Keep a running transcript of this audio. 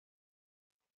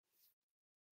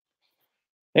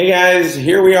Hey guys,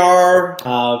 here we are.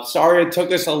 Sorry it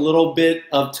took us a little bit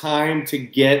of time to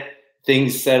get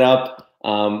things set up.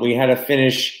 We had to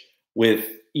finish with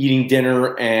eating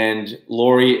dinner, and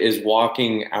Lori is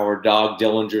walking our dog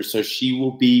Dillinger, so she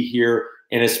will be here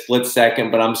in a split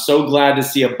second. But I'm so glad to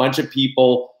see a bunch of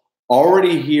people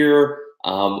already here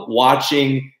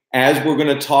watching as we're going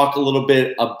to talk a little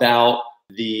bit about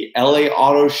the LA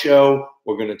Auto Show.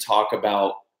 We're going to talk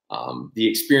about the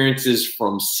experiences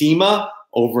from SEMA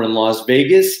over in Las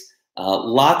Vegas.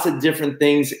 Lots of different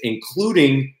things,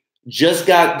 including just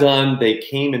got done. They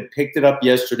came and picked it up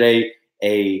yesterday,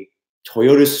 a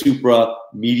Toyota Supra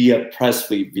media press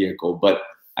fleet vehicle. But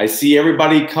I see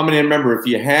everybody coming in. Remember, if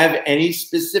you have any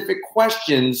specific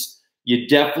questions, you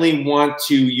definitely want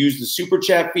to use the super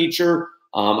chat feature.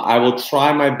 I will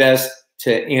try my best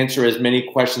to answer as many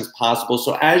questions possible.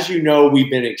 So as you know, we've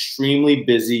been extremely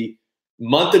busy.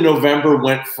 Month of November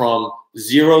went from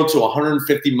 0 to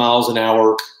 150 miles an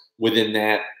hour within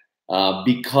that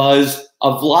because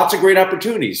of lots of great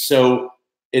opportunities. So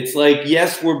it's like,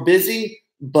 yes, we're busy,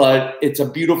 but it's a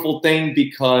beautiful thing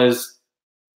because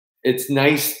it's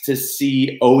nice to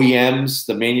see OEMs,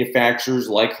 the manufacturers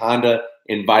like Honda,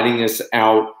 inviting us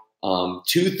out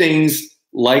to things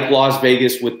like Las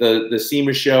Vegas with the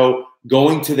SEMA show,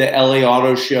 going to the LA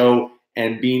Auto Show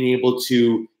and being able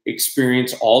to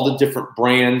experience all the different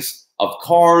brands of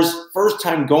cars. First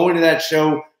time going to that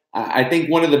show. I think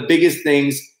one of the biggest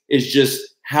things is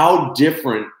just how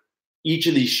different each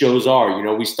of these shows are. You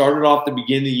know, we started off the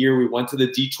beginning of the year. We went to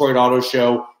the Detroit Auto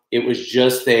Show. It was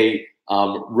just a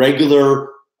regular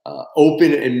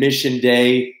open admission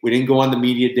day. We didn't go on the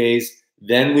media days.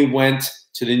 Then we went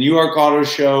to the New York Auto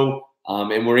Show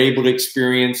and we're able to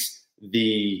experience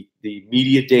the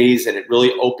media days, and it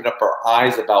really opened up our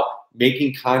eyes about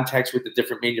making contacts with the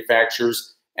different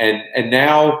manufacturers. And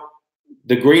now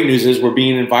the great news is we're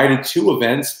being invited to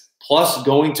events plus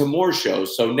going to more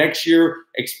shows. So next year,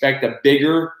 expect a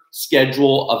bigger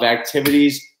schedule of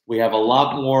activities. We have a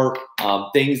lot more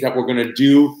things that we're going to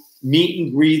do, meet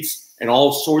and greets, and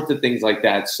all sorts of things like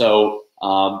that. So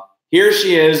here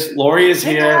she is. Lori is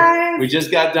here. Guys. We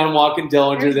just got done walking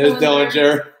Dillinger. There's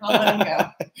Dillinger. I'll let him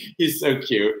go. He's so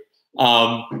cute.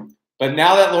 But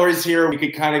now that Lori's here, we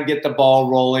could kind of get the ball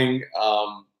rolling.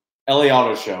 LA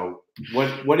Auto Show.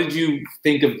 What did you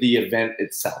think of the event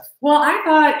itself? Well, I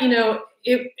thought,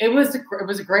 it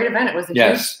was a great event. It was a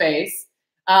huge space.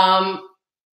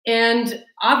 And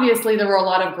obviously there were a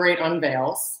lot of great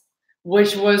unveils,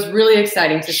 which was really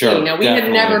exciting to see. Now, we had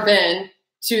never been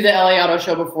to the LA Auto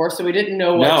Show before, so we didn't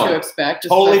know what to expect.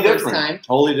 Totally different.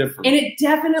 Totally different. And it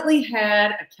definitely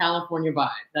had a California vibe.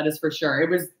 That is for sure.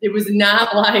 It was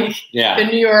not like the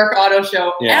New York Auto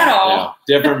Show at all.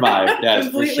 Yeah. Different vibe. Yes,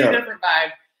 completely different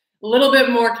vibe. A little bit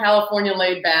more California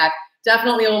laid back.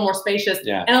 Definitely a little more spacious.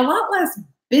 Yeah. And a lot less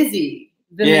busy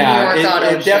than the New York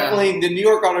Auto Show. Definitely, the New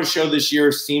York Auto Show this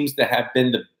year seems to have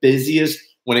been the busiest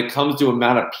when it comes to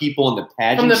amount of people and the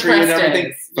pageantry and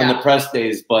everything from the press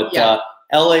days. But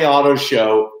LA Auto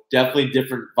Show, definitely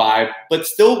different vibe, but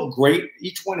still great.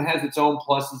 Each one has its own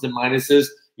pluses and minuses.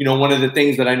 You know, one of the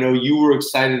things that I know you were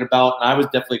excited about, and I was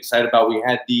definitely excited about, we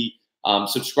had the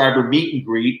subscriber meet and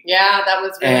greet. Yeah, that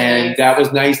was really nice. That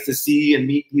was nice to see and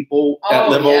meet people that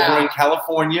live over in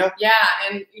California. Yeah,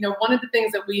 and one of the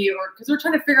things that because we're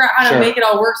trying to figure out how to make it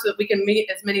all work so that we can meet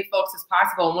as many folks as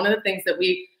possible. And one of the things that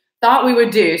we thought we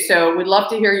would do, so we'd love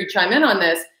to hear you chime in on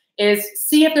this, is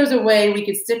see if there's a way we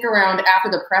could stick around after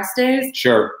the press days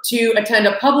to attend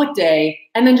a public day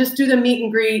and then just do the meet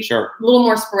and greet a little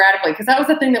more sporadically. Because that was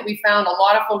the thing that we found. A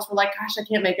lot of folks were like, gosh, I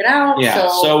can't make it out. Yeah,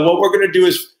 so what we're going to do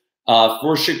is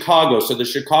for Chicago. So the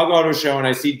Chicago Auto Show, and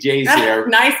I see Jay's here.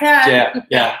 Nice hat.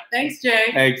 Yeah. Thanks, Jay.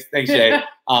 Thanks, Jay.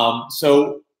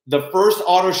 So the first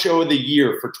auto show of the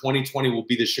year for 2020 will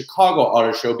be the Chicago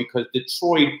Auto Show because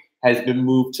Detroit has been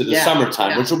moved to the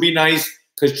summertime, which will be nice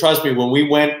because trust me, when we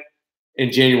went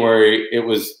in January, it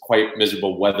was quite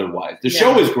miserable weather-wise. The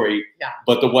show was great,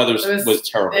 but the weather was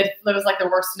terrible. It was like the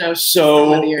worst snow.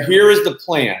 So here is the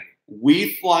plan.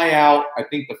 We fly out, I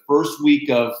think, the first week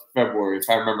of February, if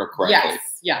I remember correctly.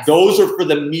 Yes. Those are for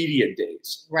the media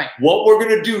days. Right. What we're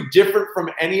going to do different from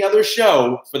any other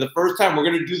show, for the first time, we're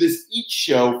going to do this each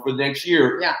show for the next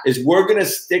year, is we're going to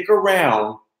stick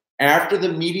around after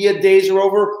the media days are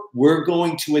over. We're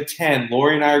going to attend,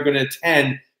 Lori and I are going to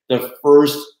attend the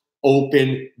first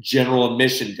open general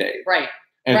admission day. Right.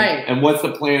 And what's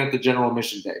the plan at the general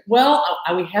admission day? Well,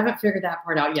 we haven't figured that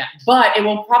part out yet, but it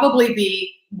will probably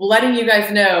be letting you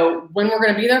guys know when we're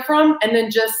going to be there from, and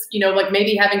then just, like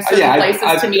maybe having certain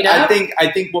places to meet up.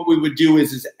 I think what we would do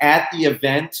is at the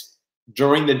event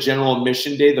during the general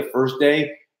admission day, the first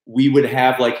day, we would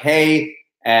have like, hey,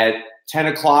 at 10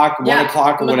 o'clock, 1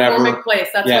 o'clock, or whatever. McCormick Place.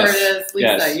 That's where it is,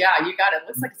 Lisa. Yeah, you got it.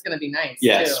 Looks like it's going to be nice.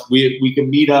 Yes, too. we can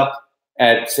meet up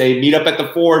at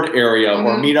the Ford area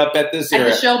or meet up at this area.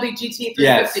 At the Shelby GT350.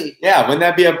 Yes. Yeah, wouldn't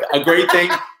that be a great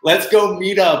thing? Let's go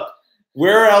meet up.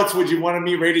 Where else would you want to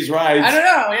meet Rady's Rides? I don't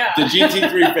know, yeah. The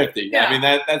GT350. Yeah. I mean,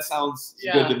 that sounds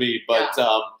good to me, but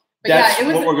that's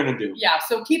what we're going to do. Yeah,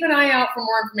 so keep an eye out for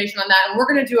more information on that, and we're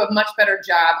going to do a much better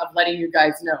job of letting you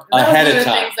guys know. Ahead of time. That was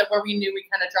one of the things where we knew we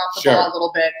kind of dropped the ball a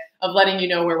little bit of letting you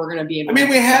know where we're going to be. I mean,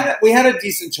 we had a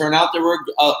decent turnout. There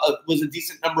was a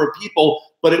decent number of people,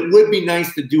 but it would be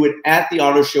nice to do it at the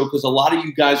auto show because a lot of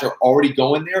you guys are already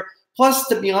going there. Plus,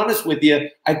 to be honest with you,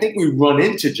 I think we run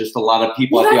into just a lot of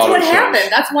people at the auto shows. That's what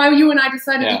happened. That's why you and I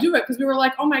decided to do it, because we were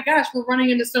like, oh my gosh, we're running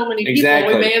into so many people.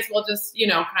 We may as well just,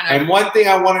 kind of. And one thing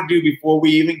I want to do before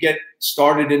we even get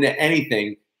started into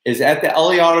anything is at the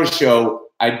LA Auto Show,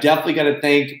 I definitely got to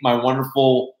thank my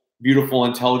wonderful, beautiful,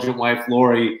 intelligent wife,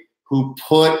 Lori, who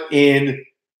put in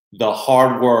the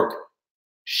hard work.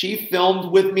 She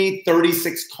filmed with me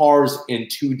 36 cars in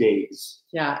 2 days.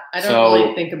 Yeah, I don't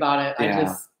really think about it.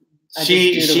 Yeah.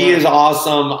 She is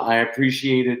awesome. I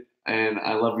appreciate it, and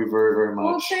I love you very, very much.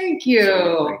 Well, thank you.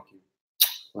 So, thank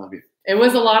you. Love you. It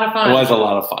was a lot of fun. It was a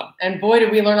lot of fun. And boy,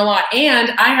 did we learn a lot. And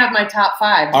I have my top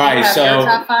 5. All right, so your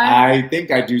top 5? I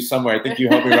think I do somewhere. I think you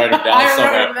helped me write them down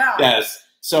somewhere. Wrote them down. Yes.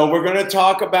 So we're going to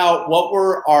talk about what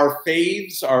were our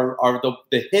faves,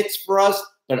 the hits for us,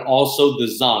 but also the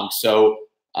Zonks. So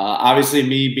obviously,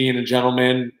 me being a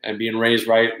gentleman and being raised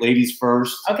right, ladies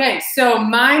first. Okay, so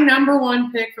my number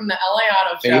 1 pick from the LA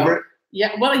Auto Show. Favorite?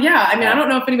 Yeah, well, yeah. I mean, I don't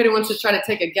know if anybody wants to try to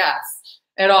take a guess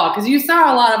at all, because you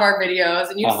saw a lot of our videos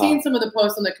and you've seen some of the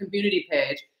posts on the community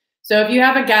page. So if you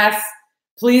have a guess,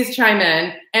 please chime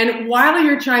in. And while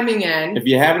you're chiming in, if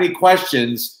you have any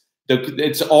questions,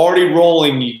 it's already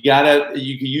rolling. You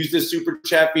can use the super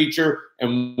chat feature,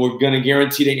 and we're going to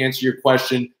guarantee to answer your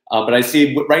question. But I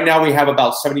see right now we have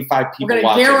about 75 people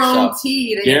watching. We're going to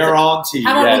guarantee. Guarantee.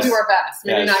 How about we do our best?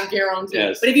 Maybe not guarantee.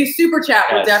 Yes. But if you super chat,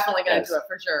 we're definitely going to do it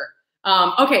for sure.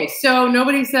 Okay, so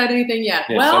nobody said anything yet.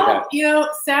 Yes,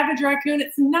 Savage Raccoon,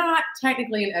 it's not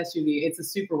technically an SUV. It's a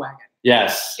super wagon.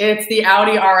 Yes. It's the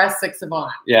Audi RS6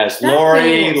 Avant. Yes,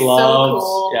 Lori loves. So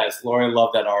cool. Yes, Lori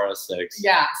loved that RS6.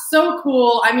 Yeah, so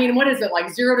cool. I mean, what is it,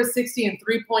 like 0 to 60 in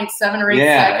 3.7 or 8 seconds?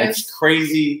 Yeah, it's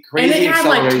crazy and it had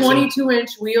like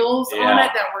 22-inch wheels on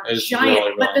it that were giant.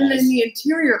 Really, but then the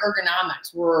interior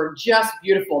ergonomics were just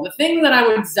beautiful. The thing that I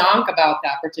would zonk about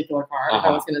that particular car, if I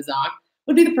was going to zonk,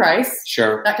 would be the price.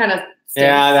 Sure. That kind of stinks.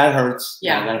 Yeah, that hurts.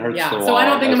 Yeah, that hurts. Yeah. So I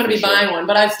don't think I'm going to be buying one,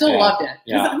 but I still loved it.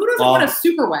 Yeah. Who doesn't want a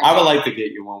super wagon? I would like to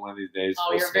get you one of these days.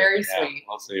 Oh, you're very sweet.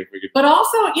 I'll see if we could. But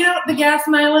also, the gas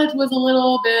mileage was a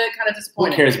little bit kind of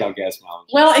disappointing. Who cares about gas mileage?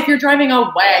 Well, if you're driving a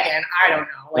wagon, I don't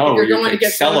know. Like if you're going to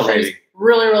get groceries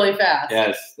really, really fast.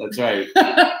 Yes, that's right.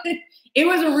 It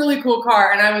was a really cool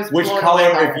car, and I was. Which color?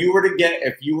 If you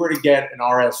were to get an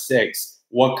RS6.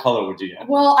 What color would you get?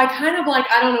 Well, I kind of like,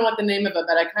 I don't know what the name of it,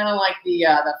 but I kind of like the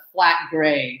flat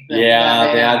gray.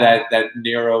 That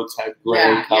narrow type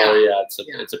gray color. Yeah,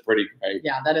 it's a pretty gray.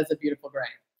 Yeah, that is a beautiful gray.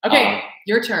 Okay,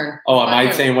 your turn. Oh, am I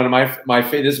saying one of my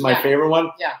this is my favorite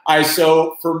one? Yeah. All right,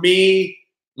 so for me,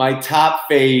 my top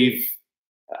fave,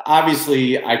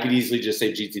 obviously I could easily just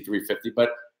say GT350, but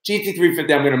GT350,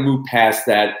 I'm going to move past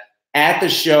that. At the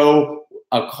show,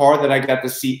 a car that I got to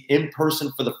see in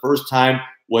person for the first time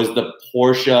was the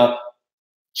Porsche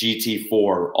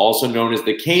GT4, also known as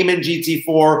the Cayman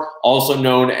GT4, also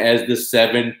known as the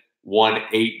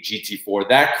 718 GT4.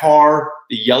 That car,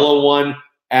 the yellow one,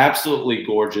 absolutely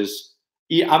gorgeous.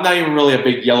 I'm not even really a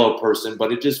big yellow person,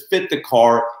 but it just fit the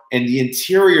car, and the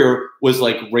interior was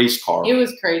like race car. It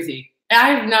was crazy.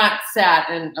 I have not sat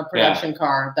in a production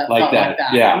car that felt like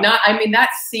that. Yeah. That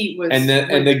seat was and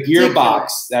the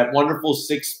gearbox, that wonderful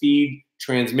 6-speed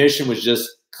transmission was just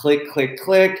click, click,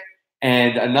 click.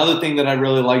 And another thing that I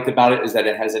really liked about it is that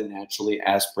it has a naturally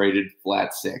aspirated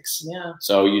flat 6. Yeah.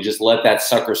 So you just let that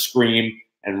sucker scream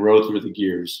and roll through the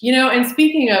gears. And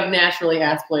speaking of naturally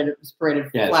aspirated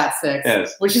flat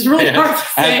 6, which is really hard to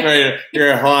say. Aspirated.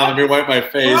 Here, hold on, let me wipe my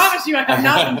face. I promise you I have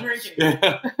not been drinking.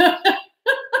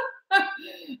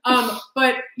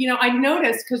 But I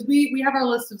noticed, because we have our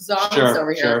list of Zonks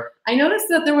over here. Sure. I noticed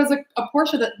that there was a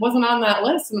Porsche that wasn't on that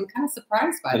list, and I'm kind of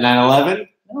surprised by that. The 911?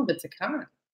 No, the Taycan.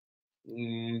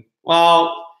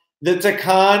 Well, the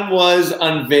Taycan was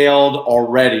unveiled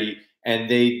already, and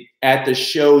they at the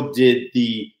show did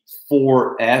the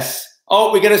 4S.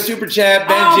 Oh, we got a super chat,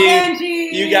 Benji. Oh,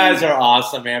 Benji. You guys are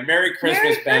awesome, man. Merry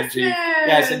Christmas, Benji.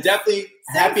 Yes, and definitely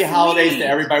happy holidays to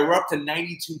everybody. We're up to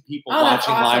 92 people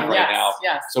watching live right now.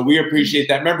 Yes. So we appreciate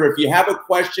that. Remember, if you have a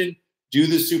question, do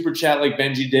the super chat like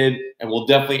Benji did, and we'll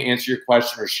definitely answer your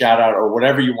question or shout out or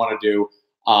whatever you want to do.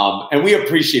 And we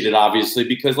appreciate it, obviously,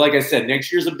 because like I said,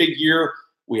 next year's a big year.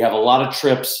 We have a lot of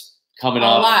trips coming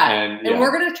up. And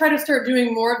we're going to try to start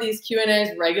doing more of these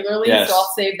Q&As regularly. So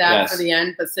I'll save that for the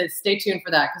end, but stay tuned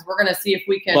for that because we're going to see if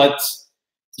we can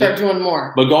start doing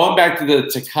more. But going back to the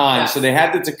Taycan, so they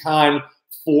had the Taycan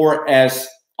 4S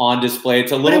on display.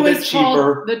 It's a little bit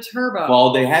cheaper. The Turbo.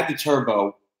 Well, they had the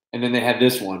Turbo, and then they had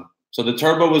this one. So the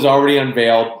Turbo was already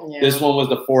unveiled. Yeah. This one was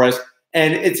the 4S.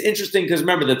 And it's interesting because,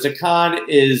 remember, the Taycan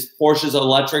is Porsche's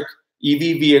electric EV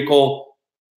vehicle.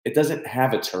 It doesn't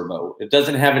have a turbo. It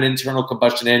doesn't have an internal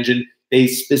combustion engine. They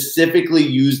specifically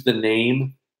use the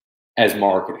name as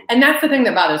marketing. And that's the thing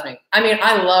that bothers me. I mean,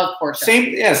 I love Porsche.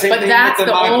 Same thing with the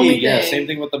Mach-E. Yeah, same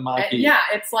thing with the Mach-E. Yeah,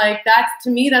 it's like, to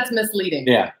me, that's misleading.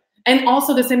 Yeah. And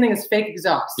also the same thing as fake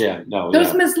exhaust. Yeah, no.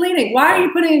 Those misleading. Why are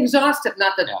you putting exhaust tips?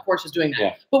 Not that Porsche is doing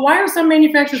that. But why are some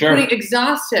manufacturers putting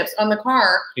exhaust tips on the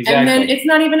car and then it's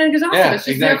not even an exhaust tip? It's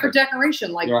just there for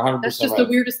decoration. Like, that's just the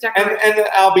weirdest decoration. And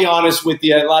I'll be honest with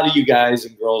you, a lot of you guys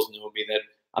and girls know me that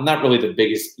I'm not really the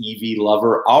biggest EV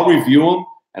lover. I'll review them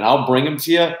and I'll bring them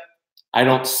to you. I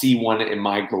don't see one in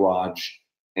my garage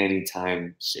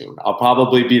anytime soon. I'll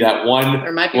probably be that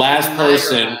one last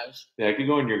person. Yeah, I could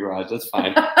go in your garage. That's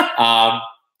fine. I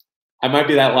might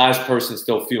be that last person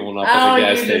still fueling up at the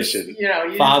gas station.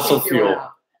 Fossil fuel.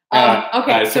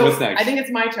 Okay, so what's next? I think it's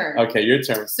my turn. Okay, your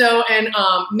turn. So, and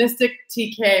Mystic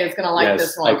TK is going to like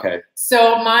this one. Okay.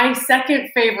 So, my second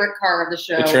favorite car of the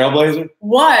show. The Trailblazer?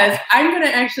 I'm going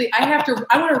to actually, I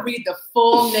want to read the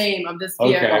full name of this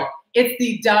vehicle. Okay. It's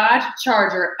the Dodge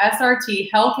Charger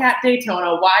SRT Hellcat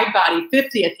Daytona Wide Body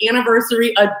 50th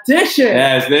Anniversary Edition.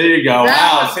 Yes, there you go.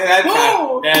 Wow, say that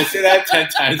say that 10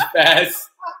 times fast.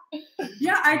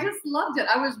 Yeah, I just loved it.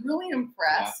 I was really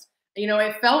impressed. You know,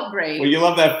 it felt great. Well, you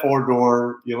love that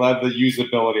 4-door. You love the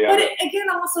usability of it. But again,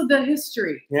 also the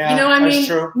history. Yeah, you know, I mean,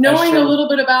 knowing a little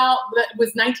bit about it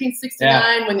was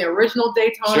 1969 when the original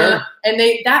Daytona, and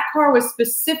that car was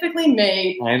specifically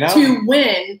made to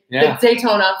win the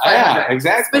Daytona 500.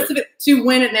 Exactly. Specific to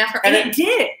win at NASCAR, and it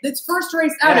did. Its first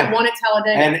race out, it won at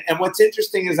Talladega. And what's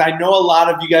interesting is I know a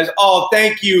lot of you guys. Oh,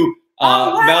 thank you.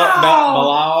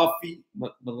 Malawa Feet.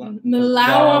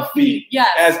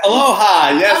 Yes. Aloha.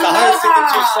 Yes.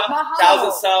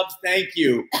 162,000 subs. Thank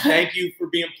you. Thank you for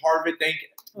being part of it. Thank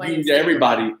you to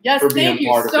everybody for being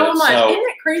part of it. Thank you so much. Isn't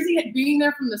it crazy being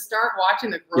there from the start, watching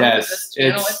the growth of this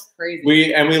channel? It's crazy.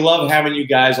 We love having you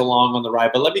guys along on the ride.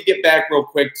 But let me get back real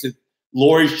quick to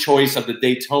Lori's choice of the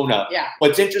Daytona. Yeah.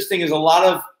 What's interesting is a lot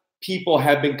of people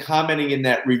have been commenting in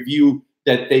that review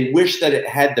that they wish that it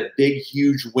had the big,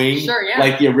 huge wing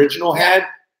like the original had.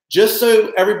 Just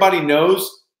so everybody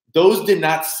knows, those did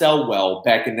not sell well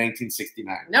back in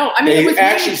 1969. No, I mean, they it was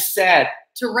actually sat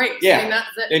to race. Yeah, I mean,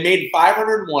 they made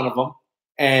 501 of them,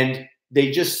 and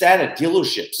they just sat at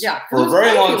dealerships for a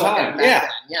very long time. Yeah.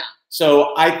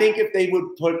 So I think if they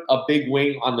would put a big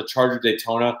wing on the Charger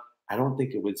Daytona, I don't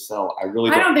think it would sell. I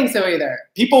don't think so either.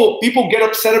 People get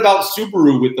upset about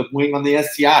Subaru with the wing on the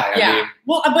STI. I mean,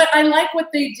 well, but I like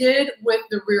what they did with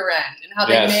the rear end and how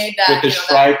they made that with the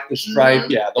stripe, the white,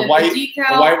 decal, the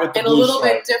white with the and blue a little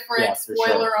stripe. bit different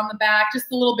spoiler on the back, just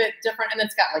a little bit different, and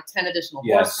it's got like 10 additional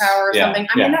horsepower or something.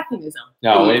 I mean, nothing is on.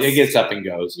 No, it gets up and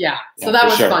goes. Yeah, so that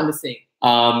was fun to see.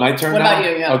 My turn. What about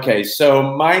you? Yeah. Okay, so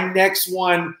my next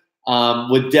one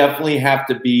would definitely have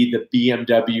to be the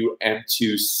BMW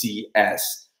M2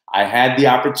 CS. I had the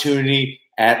opportunity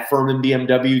at Furman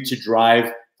BMW to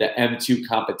drive the M2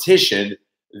 competition.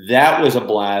 That was a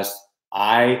blast.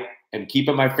 I am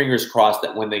keeping my fingers crossed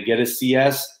that when they get a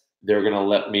CS, they're going to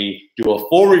let me do a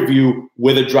full review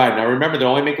with a drive. Now, remember, they're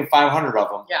only making 500 of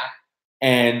them. Yeah.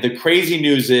 And the crazy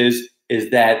news is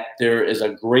that there is a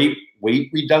great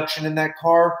weight reduction in that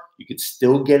car. You could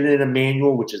still get it in a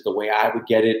manual, which is the way I would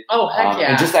get it. Oh, heck yeah.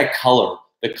 And just that color.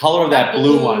 The color of that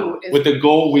blue one with the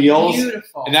gold wheels.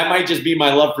 Beautiful. And that might just be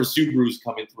my love for Subarus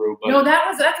coming through. But no,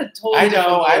 that's a totally I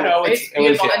know. It's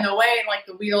beautiful. And the way, like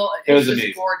the wheel, it was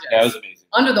just gorgeous. Yeah, it was amazing.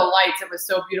 Under the lights, it was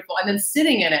so beautiful. And then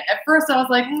sitting in it, at first I was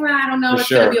like, I don't know, it's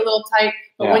going to be a little tight.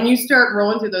 But when you start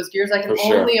rolling through those gears, I can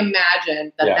only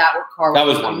imagine that car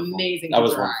was amazing to drive.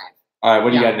 Wonderful. All right,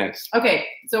 what do you got next? Okay,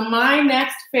 so my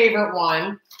next favorite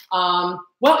one,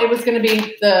 well, it was going to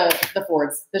be the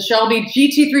Fords, the Shelby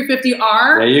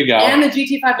GT350R. There you go. And the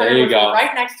GT500 were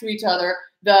right next to each other.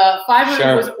 The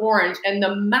 500 was orange, and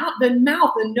the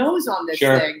nose on this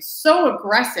thing, so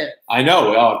aggressive. I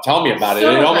know. Oh, tell me about it.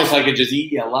 It almost like it just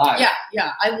eat you alive. Yeah,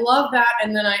 yeah. I love that.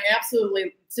 And then I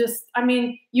absolutely just, I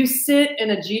mean, you sit in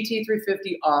a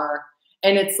GT350R,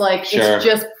 and it's like, it's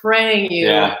just praying you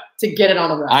to get it on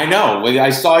the road. I know. I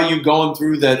saw you going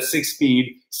through that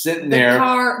 6-speed, sitting there,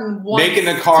 making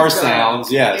the car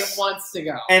sounds. Yes. It wants to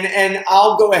go. And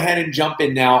I'll go ahead and jump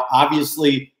in now.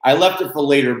 Obviously, I left it for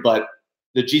later, but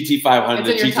the GT500,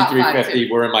 the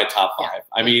GT350 were in my top 5.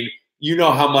 I mean, you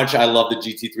know how much I love the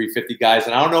GT350 guys.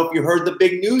 And I don't know if you heard the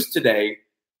big news today.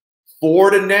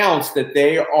 Ford announced that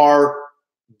they are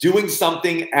doing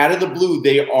something out of the blue.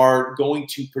 They are going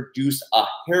to produce a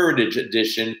heritage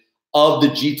edition of the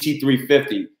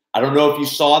GT350. I don't know if you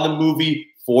saw the movie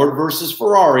Ford versus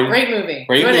Ferrari. Great movie.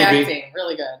 Great movie. Acting.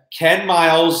 Really good. Ken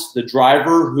Miles, the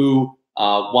driver who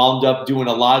wound up doing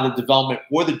a lot of the development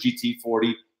for the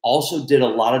GT40, also did a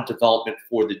lot of development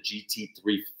for the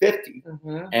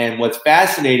GT350. And what's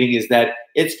fascinating is that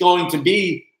it's going to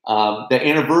be the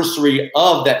anniversary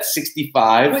of that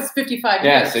 65. Oh, it's 55 years,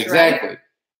 yes, exactly. Right?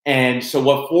 And so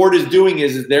what Ford is doing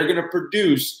is they're going to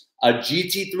produce a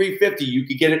GT350. You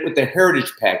could get it with the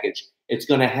Heritage package. It's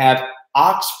going to have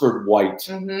Oxford white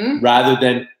rather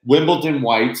than Wimbledon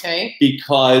white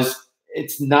because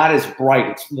it's not as bright.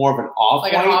 It's more of an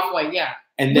off-white. Like an off-white, yeah.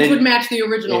 And which would match the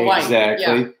original white. Exactly.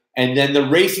 Yeah. And then the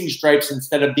racing stripes,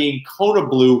 instead of being Kona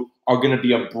blue, are going to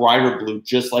be a brighter blue,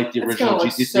 just like the original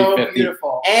GT350. So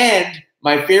beautiful. And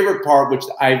my favorite part, which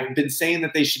I've been saying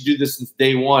that they should do this since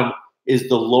day one, is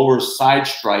the lower side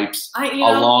stripes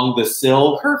along the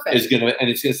sill. Perfect. Is gonna,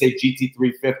 and it's going to say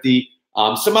GT350.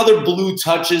 Some other blue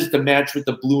touches to match with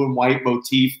the blue and white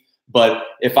motif. But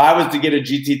if I was to get a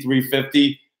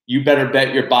GT350, you better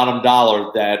bet your bottom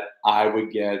dollar that I would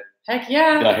get the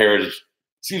Heritage.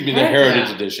 Excuse me, the Heritage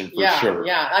Edition for sure.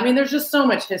 Yeah, I mean, there's just so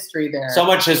much history there. So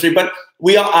much history, but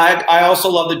I also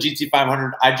love the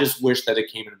GT500. I just wish that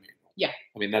it came in a manual. Yeah.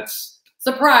 I mean, that's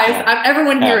surprise.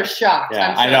 Everyone here is shocked.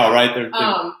 Yeah, I know, right? They're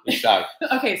shocked.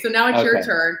 Okay, so now it's your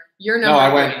turn. Your number.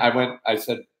 No, I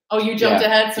said. Oh, you jumped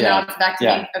ahead, so now it's back to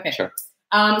me. Okay. Sure.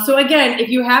 So again, if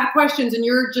you have questions and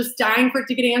you're just dying for it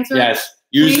to get answered,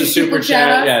 use the super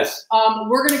chat. Yes.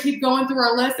 We're going to keep going through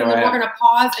our list, and then we're going to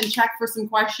pause and check for some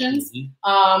questions.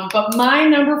 But my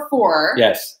number 4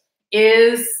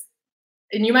 is,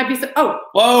 and you might be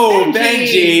whoa,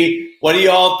 Benji. What do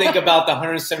you all think about the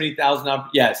 $170,000?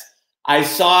 Yes. I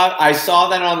saw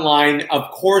that online. Of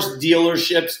course,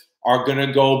 dealerships are going to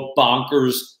go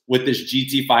bonkers with this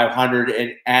GT500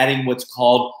 and adding what's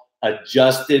called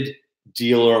adjusted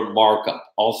dealer markup,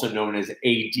 also known as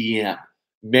ADM.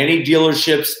 Many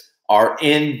dealerships are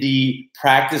in the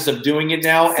practice of doing it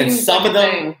now, and some of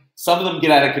them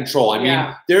get out of control. I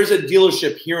mean, there's a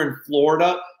dealership here in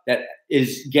Florida that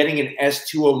is getting an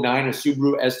S209, a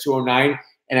Subaru S209,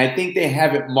 and I think they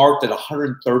have it marked at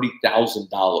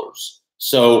 $130,000.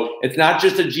 So it's not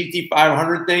just a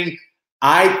GT500 thing.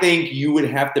 I think you would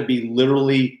have to be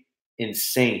literally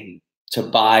insane to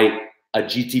buy a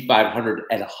GT500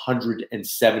 at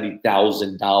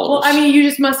 $170,000. Well, I mean, you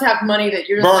just must have money that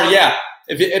you're burn. Yeah,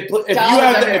 if you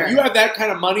have that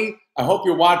kind of money, I hope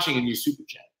you're watching and you super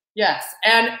chat. Yes,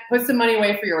 and put some money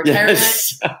away for your retirement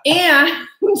and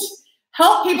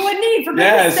help people in need. For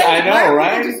yes, I know,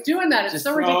 right? Just doing that, it's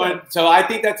so ridiculous. So I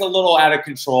think that's a little out of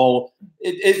control.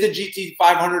 Is the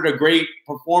GT500 a great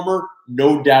performer?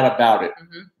 No doubt about it,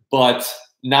 but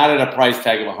not at a price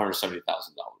tag of $170,000.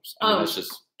 I mean, that's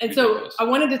just. And ridiculous. So I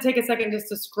wanted to take a second just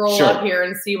to scroll up here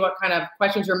and see what kind of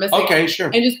questions you're missing. Okay,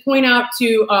 sure. And just point out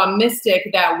to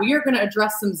Mystic that we are going to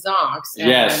address some Zonks.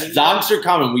 Yes, Zonks are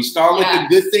coming. We start with the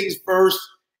good things first,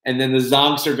 and then the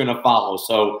Zonks are going to follow.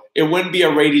 So it wouldn't be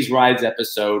a Radies Rides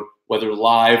episode, whether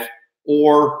live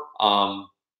or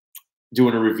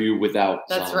doing a review without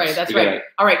That's Zonks. right. That's right.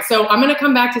 All right. So I'm going to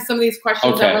come back to some of these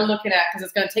questions that we're looking at because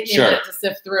it's going to take me a minute to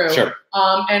sift through. Sure.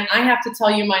 And I have to tell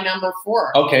you my number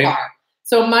 4 car.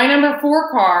 So my number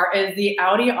 4 car is the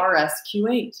Audi RS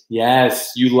Q8.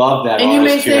 Yes, you love that. And RS you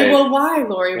may Q8. say, well, why,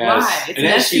 Lori? Why? It's an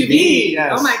SUV.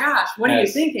 Yes. Oh my gosh, what are you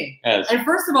thinking? And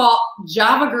first of all,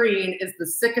 Java green is the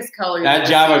sickest color. That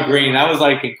Java green, that was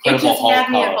like incredible. It just had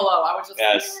me at hello. I was just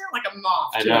like a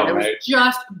moth. I know, it was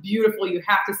just beautiful. You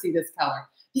have to see this color.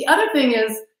 The other thing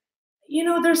is, you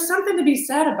know, there's something to be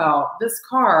said about this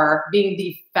car being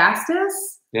the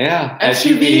fastest. Yeah,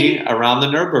 SUV around the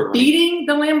Nürburgring. Beating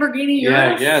the Lamborghini Urus.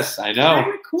 Yeah, yes, I know.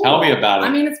 Cool. Tell me about it. I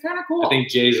mean, it's kind of cool. I think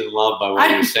Jay's in love by what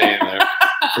you're saying there,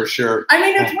 for sure. I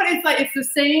mean, it's what it's like. It's the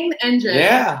same engine.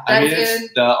 Yeah, I mean,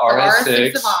 it's the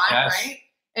RS6. Savant, right?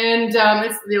 And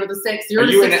it's the 0 Are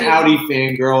to you 60. an Audi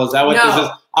fan, girl? Is that what this is?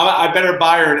 I better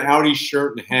buy her an Audi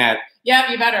shirt and hat.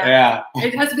 Yeah, you better. Yeah.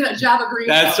 It has to be that Java green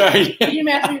That's color. right. Can you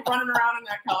imagine me running around in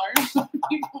that color?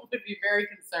 People would be very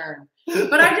concerned.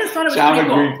 But I just thought it was Java pretty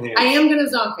cool. green pants. I am going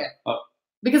to zonk it.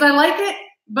 Because I like it,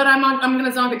 but I'm going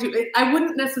to zonk it too. I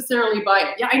wouldn't necessarily buy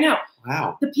it. Yeah, I know.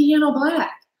 Wow. The piano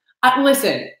black.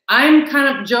 Listen, I'm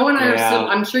kind of, Joe and I are,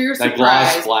 I'm sure you're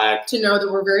surprised to know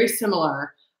that we're very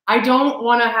similar. I don't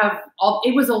want to have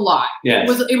it was a lot. Yes.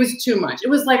 It was too much. It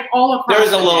was like all across. There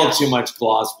was a little too much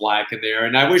gloss black in there.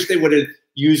 And I wish they would have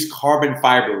used carbon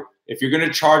fiber. If you're going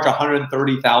to charge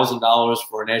 $130,000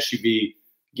 for an SUV,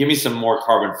 give me some more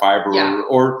carbon fiber. Yeah.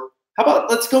 Or how about,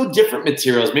 let's go different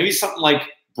materials. Maybe something like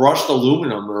brushed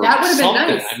aluminum or that would have something.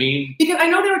 Been nice. I mean, because I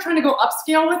know they were trying to go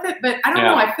upscale with it, but I don't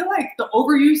know. I feel like the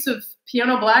overuse of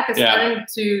piano black is starting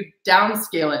to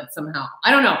downscale it somehow.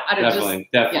 I don't know. Definitely.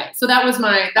 Yeah. So that was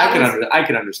my. I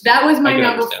can understand. That was my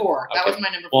number 4. Okay. That was my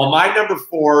number 4. Well, my number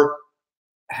 4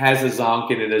 has a zonk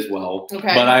in it as well.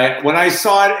 Okay. But when I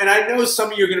saw it, and I know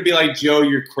some of you are going to be like, Joe,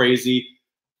 you're crazy.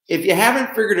 If you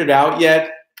haven't figured it out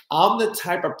yet, I'm the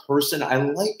type of person, I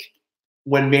like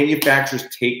when manufacturers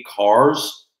take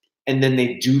cars and then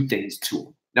they do things to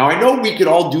them. Now, I know we could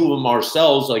all do them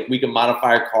ourselves. Like we can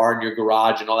modify a car in your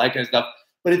garage and all that kind of stuff.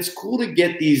 But it's cool to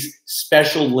get these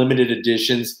special limited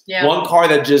editions. Yeah. One car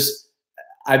that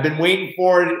I've been waiting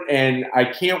for it and I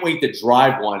can't wait to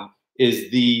drive one is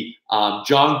the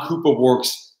John Cooper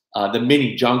Works, the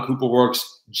mini John Cooper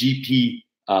Works GP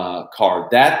car.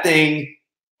 That thing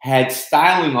had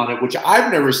styling on it, which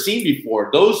I've never seen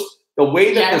before. The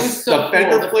way that the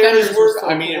fender flares work,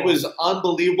 I mean, it was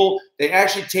unbelievable. They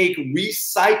actually take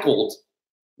recycled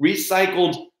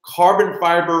carbon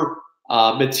fiber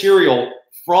material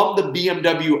from the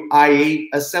BMW i8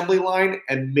 assembly line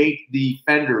and make the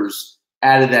fenders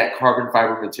out of that carbon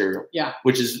fiber material. Yeah,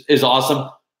 which is awesome.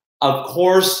 Of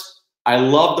course, I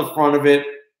love the front of it,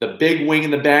 the big wing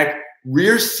in the back,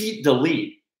 rear seat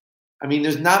delete. I mean,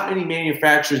 there's not many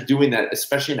manufacturers doing that,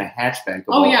 especially in a hatchback.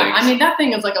 Oh yeah, I mean that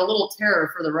thing is like a little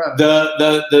terror for the road.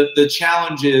 The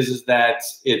challenge is that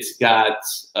it's got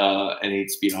an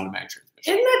 8-speed automatic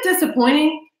transmission. Isn't that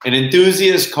disappointing? An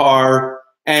enthusiast car,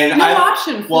 and no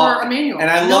option for a manual.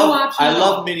 And I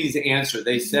love Mini's answer.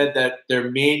 They said that their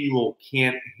manual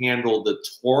can't handle the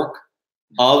torque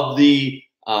of the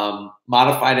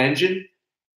modified engine.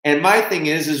 And my thing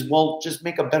is well, just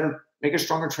make a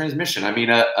stronger transmission. I mean,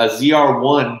 a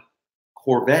ZR1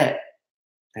 Corvette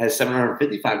has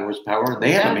 755 horsepower, and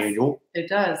they have a manual. It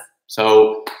does.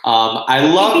 So I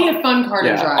love. It'd be a fun car to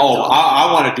drive. Oh,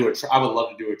 I want to do it. I would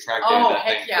love to do a track day of that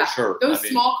thing for sure. Those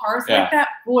small cars like that,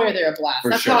 boy, they're a blast.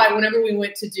 That's why whenever we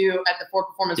went to do at the Ford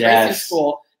Performance Racing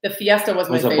School, the Fiesta was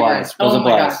my favorite. Blast. Oh my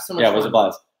God, so much fun. It was a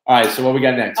blast. All right, so what we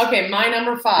got next? Okay, my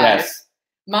number 5. Yes.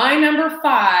 My number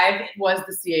 5 was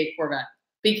the C8 Corvette.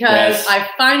 Because I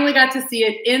finally got to see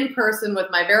it in person with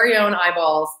my very own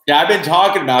eyeballs. Yeah, I've been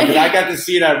talking about it. I got to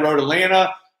see it at Road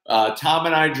Atlanta. Tom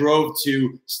and I drove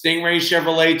to Stingray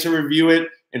Chevrolet to review it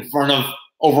in front of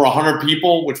over 100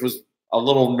 people, which was a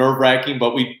little nerve-wracking,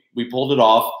 but we pulled it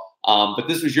off. But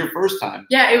this was your first time.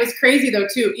 Yeah, it was crazy, though,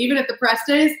 too. Even at the press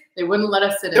days, they wouldn't let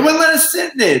us sit in it. They wouldn't let us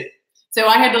sit in it. So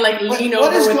I had to lean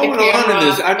over with the camera,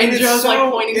 I mean, and Joe's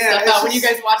pointing stuff out. When you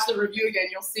guys watch the review again,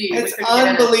 you'll see. It's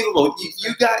unbelievable.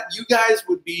 You guys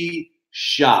would be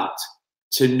shocked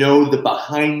to know the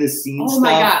behind the scenes stuff. Oh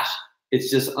my gosh.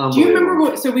 It's just unbelievable. Do you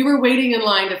remember, so we were waiting in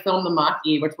line to film the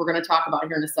Mach-E, which we're going to talk about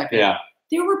here in a second. Yeah.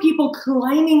 There were people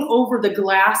climbing over the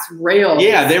glass rails.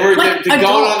 Yeah, they were going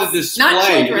on the display. Not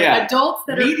children, yeah. adults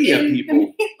that media are people.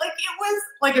 Like it was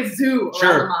like a zoo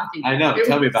around the Mach-E. I know.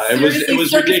 Tell me about it. It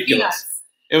was ridiculous.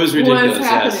 It was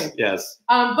ridiculous. Yes.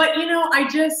 But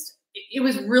it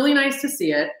was really nice to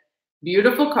see it.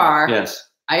 Beautiful car. Yes.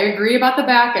 I agree about the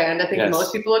back end. I think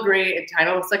most people agree. It kind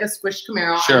of looks like a squished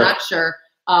Camaro. Sure. I'm not sure.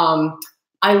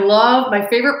 I love my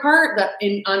favorite part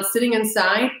on sitting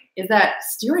inside is that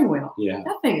steering wheel. Yeah.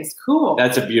 That thing is cool.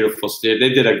 That's a beautiful steer. They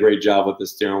did a great job with the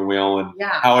steering wheel and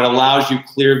how it allows you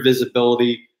clear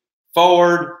visibility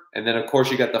forward. And then, of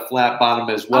course, you got the flat bottom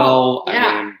as well. Oh, yeah.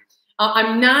 I mean,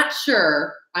 I'm not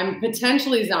sure. I'm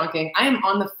potentially zonking. I am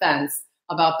on the fence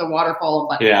about the waterfall of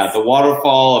buttons. Yeah, the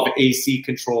waterfall of AC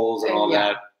controls and all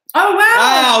that. Oh,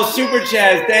 wow. Wow, Super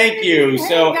Chaz, thank you. Hey,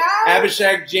 so, guys.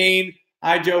 Abhishek, Jane,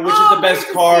 hi, Joe. Which is the best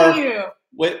car? See you.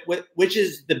 Which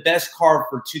is the best car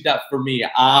for me?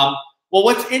 Well,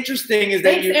 what's interesting is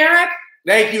that Thanks, Eric.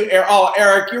 Thank you, Eric. Oh,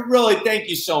 Eric, thank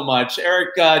you so much.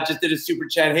 Eric just did a super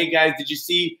chat. Hey, guys, did you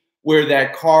see where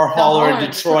that car hauler in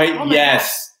Detroit? Oh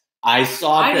yes. I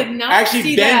saw I that. did not Actually,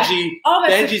 see Benji, that. Oh,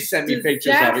 that's Benji sent me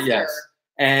pictures of it. Yes, disaster.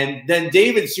 and then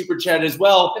David super chat as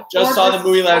well. The Just Ford saw the versus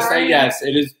movie last Ferrari. night. Yes,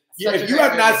 it is. Such If a you great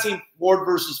have not movie. seen Ford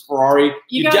versus Ferrari,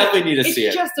 you definitely need to see it.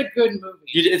 It's just a good movie.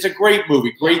 It's a great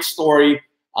movie, great story.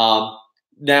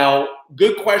 Now,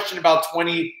 good question about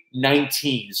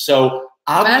 2019. So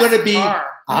I'm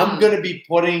gonna be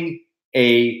putting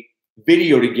a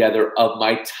video together of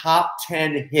my top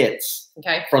 10 hits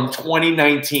from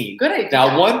 2019. Good idea.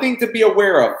 Now, one thing to be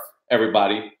aware of,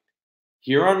 everybody,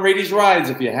 here on Rady's Rides,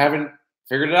 if you haven't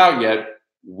figured it out yet,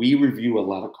 we review a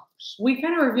lot of cars. We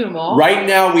kind of review them all. Right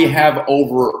now, we have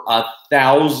over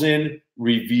 1,000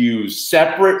 reviews,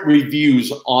 separate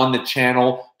reviews on the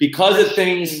channel because of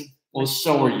things. Well,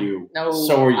 so are you. No,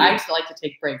 so are you. I like to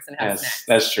take breaks and have snacks.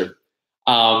 That's true.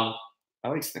 I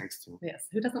like snacks too. Yes,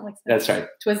 who doesn't like snacks? That's right.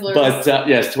 Twizzlers. But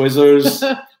yes,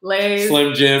 Twizzlers, Lay's,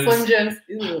 Slim Jims. Slim Jims.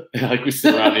 Ew. Like we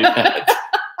sit around and eat that.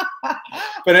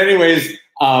 But anyways,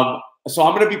 so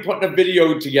I'm going to be putting a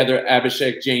video together,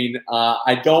 Abhishek Jain.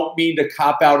 I don't mean to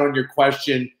cop out on your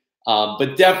question,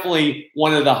 but definitely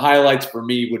one of the highlights for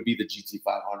me would be the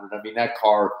GT500. I mean, that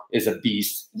car is a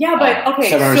beast. Yeah, but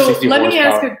okay, so let me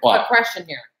ask a question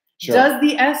here. Sure. Does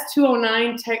the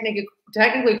S209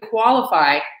 technically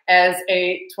qualify as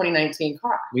a 2019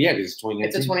 car? Well, yeah, because it's 2019.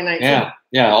 It's a 2019.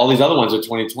 Yeah. All these other ones are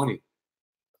 2020.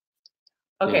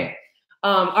 Okay. Yeah.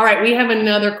 All right, we have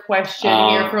another question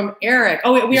here from Eric.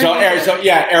 Oh, wait,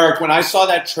 Eric, when I saw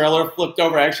that trailer flipped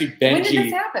over, actually, Benji. When did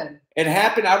this happen? It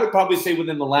happened, I would probably say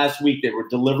within the last week. They were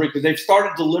delivering, because they've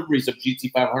started deliveries of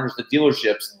GT500s to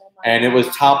dealerships, and it was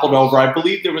toppled over. I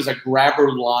believe there was a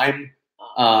grabber lime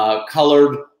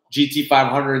colored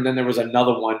GT500, and then there was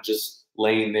another one just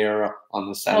laying there on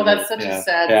the side. Oh, that's such a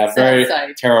sad very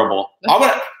sight. Terrible.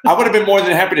 I would have been more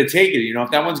than happy to take it. You know,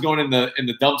 if that one's going in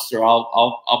the dumpster,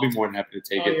 I'll be more than happy to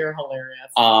take it. Oh, you're hilarious.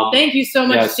 Thank you so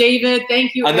much, David.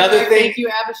 Thank you, Another Eric. thing, thank you,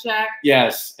 Abhishek.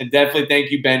 Yes, and definitely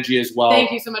thank you, Benji, as well.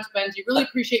 Thank you so much, Benji. Really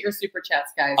appreciate your super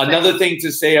chats, guys. Another thing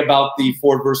to say about the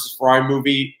Ford versus Ferrari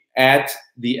movie, at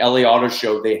the LA Auto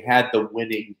Show, they had the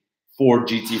winning Ford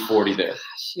GT40 there.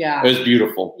 Yeah. It was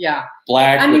beautiful. Yeah.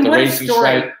 Black with the racing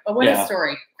stripe. What a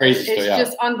story. Crazy story. It's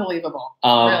just unbelievable.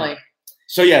 Really.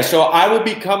 So I will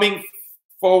be coming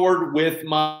forward with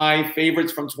my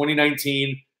favorites from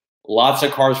 2019. Lots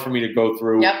of cars for me to go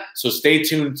through. Yep. So stay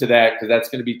tuned to that, because that's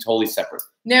going to be totally separate.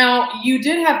 Now, you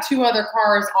did have two other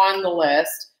cars on the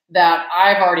list that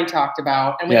I've already talked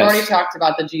about, and we've already talked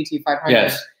about the GT500.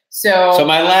 Yes. So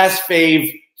my last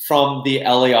fave from the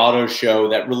LA Auto Show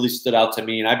that really stood out to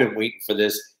me, and I've been waiting for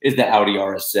this, is the Audi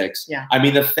RS6. Yeah. I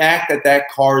mean, the fact that that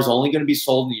car is only going to be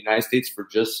sold in the United States for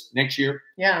just next year.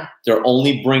 Yeah. They're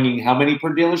only bringing how many per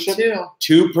dealership?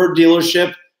 Two per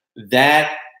dealership.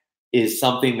 That is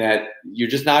something that you're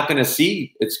just not going to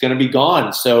see. It's going to be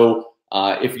gone. So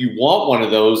if you want one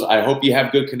of those, I hope you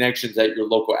have good connections at your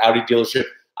local Audi dealership.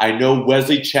 I know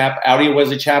Audi of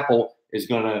Wesley Chapel is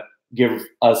going to give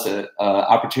us an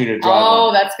opportunity to drive.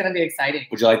 Oh, that's going to be exciting.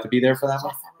 Would you like to be there for that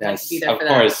one? Yes, I would like to be there for of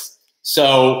course.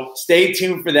 So stay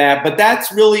tuned for that. But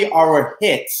that's really our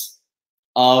hits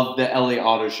of the LA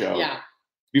Auto Show. Yeah.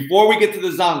 Before we get to the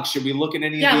Zonks, should we look at any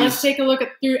of these? Yeah, let's take a look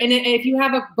through. And if you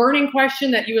have a burning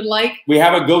question that you would like. We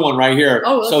have a good one right here.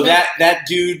 Oh, so that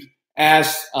dude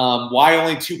asked, why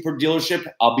only two per dealership?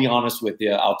 I'll be honest with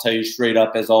you. I'll tell you straight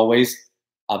up, as always,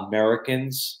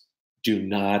 Americans do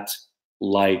not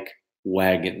like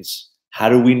wagons. How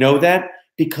do we know that?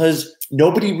 Because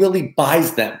nobody really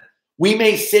buys them. We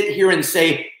may sit here and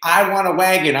say, I want a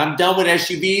wagon. I'm done with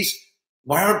SUVs.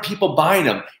 Why aren't people buying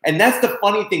them? And that's the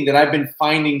funny thing that I've been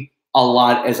finding a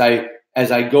lot as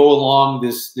I go along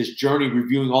this journey,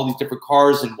 reviewing all these different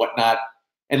cars and whatnot,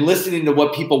 and listening to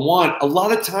what people want. A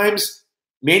lot of times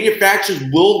manufacturers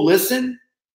will listen,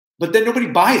 but then nobody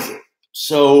buys it.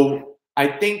 So I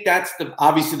think that's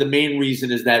obviously the main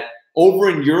reason, is that over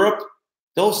in Europe,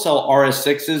 they'll sell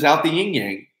RS6s out the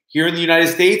yin-yang. Here in the United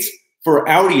States, for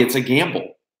Audi, it's a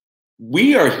gamble.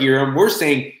 We are here and we're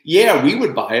saying, yeah, we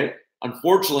would buy it.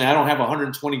 Unfortunately, I don't have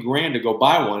 120 grand to go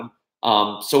buy one.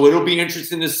 So it'll be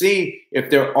interesting to see if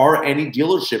there are any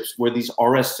dealerships where these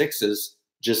RS6s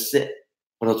just sit.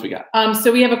 What else we got?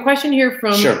 So we have a question here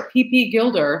from PP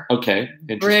Gilder. Okay,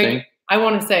 interesting. Brig, I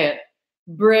want to say it.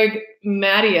 Brig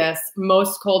Mattias,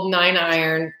 most cold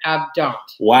 9-iron don't.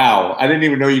 Wow, I didn't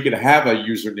even know you could have a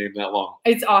username that long.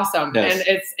 It's awesome, and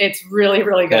it's really,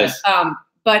 really good. Yes.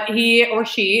 But he or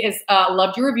she is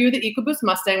loved your review of the EcoBoost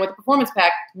Mustang with the Performance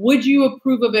Pack. Would you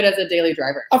approve of it as a daily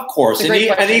driver? Of course. An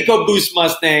EcoBoost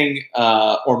Mustang,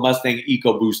 or Mustang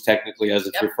EcoBoost technically as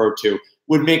it's referred to,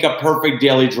 would make a perfect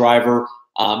daily driver.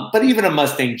 But even a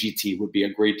Mustang GT would be a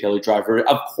great daily driver.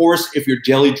 Of course, if you're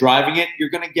daily driving it, you're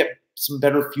going to get some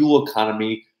better fuel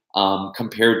economy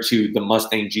compared to the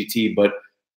Mustang GT. But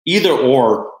either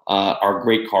or are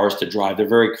great cars to drive. They're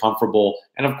very comfortable.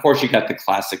 And of course, you got the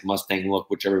classic Mustang look,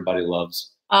 which everybody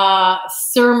loves.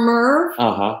 Sir Merv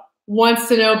wants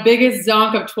to know, biggest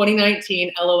zonk of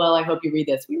 2019. LOL, I hope you read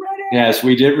this. We read it. Yes,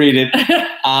 we did read it.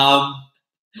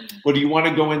 What do you want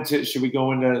to go into? Should we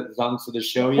go into zonks of the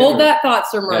show yet? Hold that thought,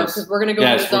 Sir Merv, because we're going to go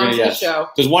into zonks of the show.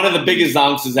 Because one of the biggest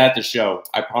zonks is at the show.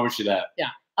 I promise you that. Yeah.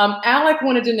 Alec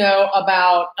wanted to know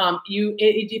about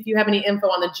if you have any info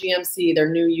on the GMC, their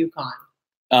new Yukon.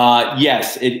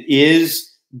 Yes, it is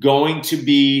going to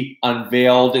be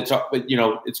unveiled. It's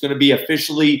going to be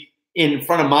officially in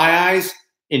front of my eyes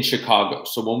in Chicago.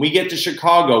 So when we get to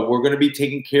Chicago, we're going to be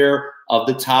taking care of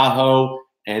the Tahoe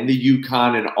and the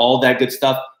Yukon and all that good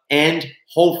stuff. And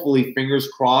hopefully, fingers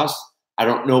crossed, I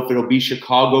don't know if it'll be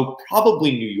Chicago,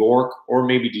 probably New York, or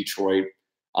maybe Detroit.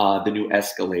 The new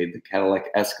Escalade, the Cadillac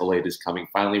Escalade is coming,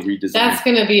 finally redesigned. That's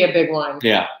going to be a big one.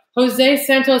 Yeah. Jose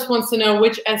Santos wants to know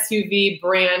which SUV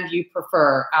brand you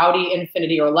prefer, Audi,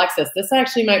 Infiniti, or Lexus. This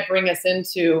actually might bring us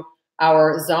into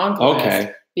our zonk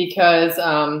list because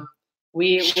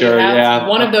we have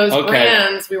one of those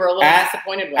brands we were a little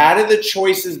disappointed with. Out of the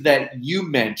choices that you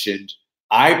mentioned,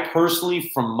 I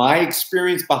personally, from my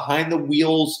experience behind the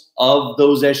wheels of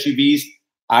those SUVs,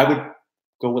 I would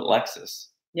go with Lexus.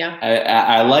 Yeah,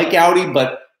 I like Audi,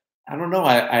 but I don't know.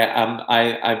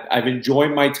 I've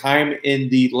enjoyed my time in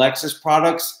the Lexus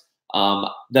products.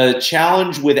 The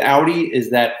challenge with Audi is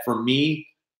that for me,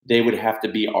 they would have to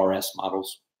be RS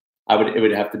models. It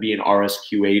would have to be an RS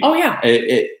Q8. Oh yeah,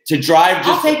 to drive.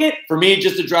 I'll take it for me,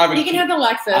 just to drive. You can have the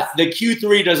Lexus. The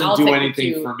Q3 doesn't do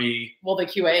anything for me. Well, the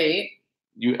Q8.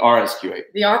 RS Q8.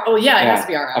 Oh yeah, it has to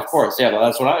be RS. Of course, yeah. Well,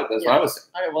 that's what I was saying.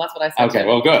 Okay, well that's what I said. Okay,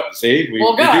 well good. See, we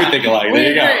do think alike. There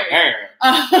you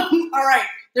go. All right.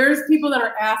 There's people that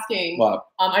are asking. What?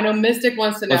 I know Mystic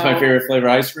wants to know. What's my favorite flavor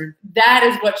ice cream? That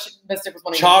is what Mystic was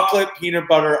wanting. Chocolate peanut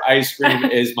butter ice cream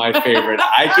is my favorite.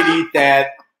 I could eat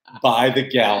that by the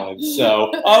gallon. So,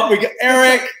 we got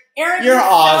Eric. Eric, you're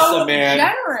awesome, so man.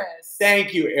 Generous.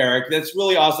 Thank you, Eric. That's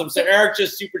really awesome. So Eric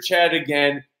just super chatted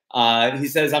again. He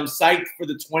says, I'm psyched for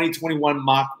the 2021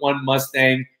 Mach 1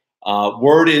 Mustang.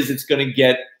 Word is it's going to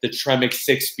get the Tremec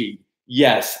 6-speed.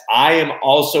 Yes, I am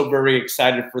also very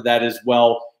excited for that as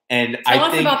well. And Tell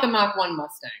us about the Mach 1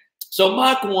 Mustang. So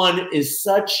Mach 1 is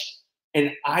such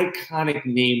an iconic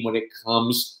name when it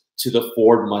comes to the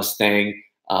Ford Mustang.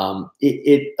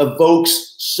 It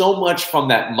evokes so much from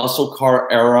that muscle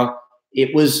car era.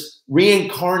 It was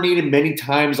reincarnated many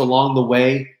times along the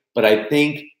way, but I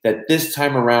think that this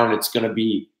time around it's going to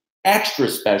be extra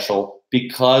special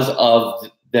because of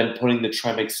them putting the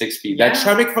Tremec 6-speed. Yeah. That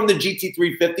Tremec from the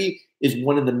GT350 is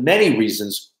one of the many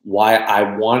reasons why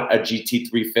I want a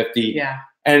GT350. Yeah.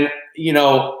 And,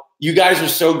 you guys are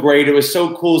so great. It was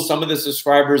so cool. Some of the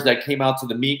subscribers that came out to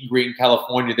the meet and greet in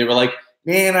California, they were like,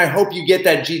 man, I hope you get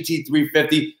that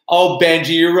GT350. Oh,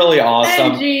 Benji, you're really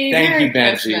awesome. Benji, Thank you,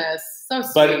 Benji. Christmas. So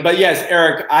sweet. But yes,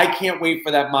 Eric, I can't wait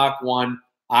for that Mach 1.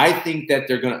 I think that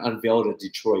they're going to unveil it at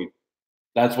Detroit.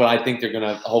 That's what I think they're going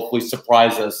to hopefully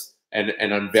surprise us and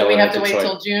unveil it. So we have to Detroit. wait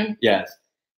till June? Yes.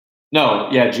 No,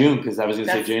 yeah, June, because I was going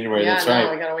to say January. Yeah, that's right.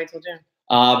 No, we got to wait till June.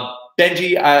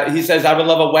 Benji, he says, I would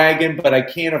love a wagon, but I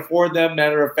can't afford them.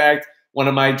 Matter of fact, one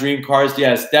of my dream cars,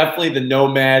 yes, definitely the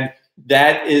Nomad.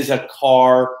 That is a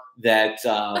car that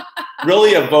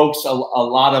really evokes a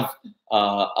lot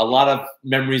of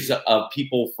memories of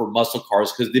people for muscle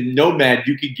cars, because the Nomad,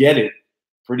 you could get it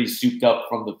pretty souped up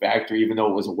from the factory, even though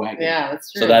it was a wagon. Yeah,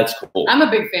 that's true. So that's cool. I'm a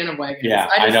big fan of wagons. Yeah,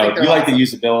 I know. You like the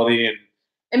usability, and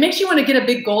it makes you want to get a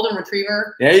big golden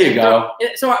retriever. There you go.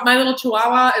 So my little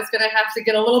Chihuahua is going to have to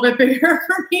get a little bit bigger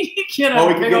for me to get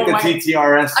we can get the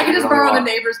TTRS. I can just borrow the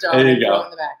neighbor's dog. There you and go.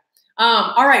 In the back.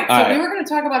 All right. So we were going to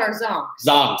talk about our zonks.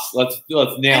 Zonks. Let's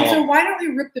nail them. them. So why don't we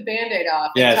rip the Band-Aid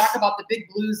off and talk about the big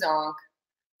blue zonk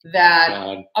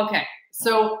that okay.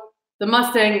 So the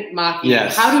Mustang Mach-E.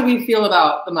 Yes. How do we feel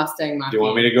about the Mustang Mach-E? Do you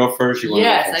want me to go first?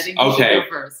 Yes, I think you should go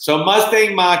first. So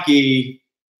Mustang Mach-E,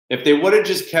 if they would have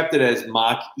just kept it as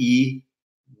Mach-E,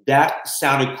 that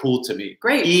sounded cool to me.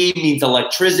 Great. E means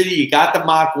electricity. You got the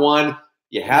Mach 1.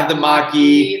 You have the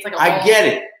Mach-E. It's like I get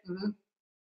it. Mm-hmm.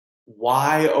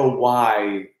 Why, oh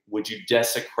why, would you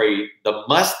desecrate the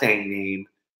Mustang name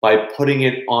by putting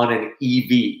it on an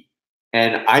EV?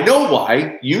 And I know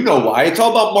why. You know why. It's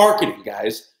all about marketing,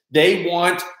 guys. They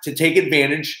want to take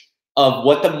advantage of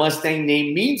what the Mustang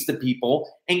name means to people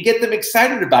and get them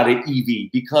excited about an EV,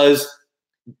 because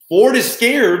Ford is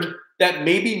scared that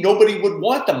maybe nobody would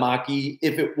want the Mach-E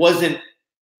if it wasn't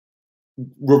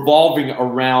revolving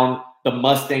around the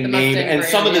Mustang name and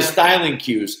some of the styling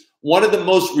cues. One of the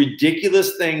most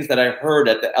ridiculous things that I heard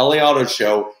at the LA Auto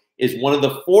Show is one of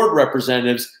the Ford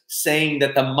representatives saying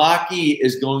that the Mach-E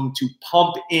is going to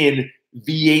pump in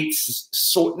V8s,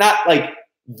 so not like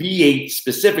V8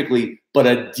 specifically, but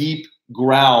a deep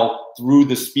growl through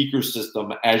the speaker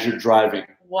system as you're driving.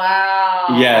 Wow.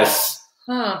 Yes.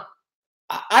 Huh.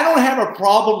 I don't have a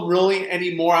problem really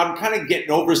anymore. I'm kind of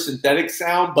getting over synthetic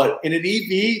sound, but in an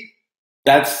EV,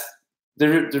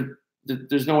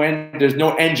 there's no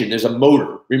engine. There's a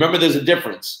motor. Remember, there's a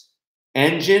difference.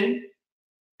 Engine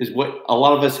is what a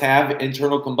lot of us have,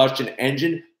 internal combustion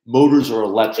engine. Motors are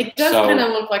electric. It does kind of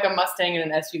look like a Mustang and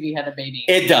an SUV had a baby.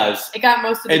 It does. It got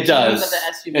most of the genes of the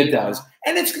SUV. It does.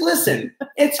 And it's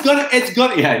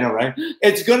gonna, yeah, I know, right?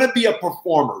 It's gonna be a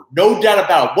performer, no doubt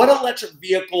about it. What electric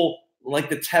vehicle like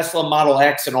the Tesla Model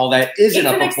X and all that isn't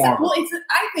a performer?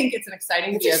 I think it's an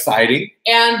exciting vehicle. It's exciting.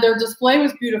 And their display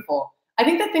was beautiful. I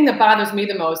think the thing that bothers me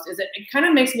the most is it kind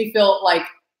of makes me feel like,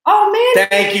 oh, man.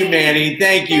 Thank you, Manny.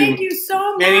 Thank you. Thank you so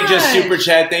much. Manny just super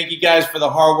chat. Thank you guys for the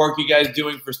hard work you guys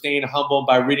doing for staying humble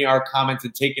by reading our comments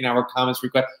and taking our comments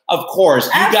requests. Of course,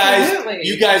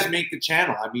 you guys make the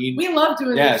channel. I mean, we love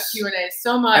doing these Q&As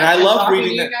so much. And I love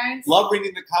reading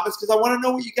the comments because I want to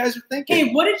know what you guys are thinking.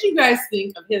 Hey, what did you guys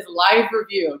think of his live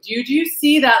review? Did you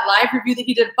see that live review that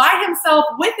he did by himself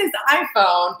with his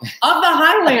iPhone of the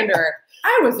Highlander?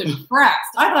 I was impressed.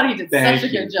 I thought he did such a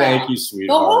good job. Thank you,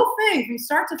 sweetheart. The whole thing from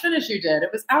start to finish you did.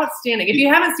 It was outstanding. If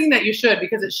you haven't seen that, you should,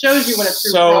 because it shows you what a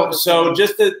true pro is. So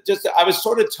I was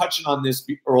sort of touching on this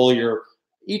earlier.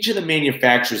 Each of the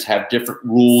manufacturers have different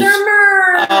rules.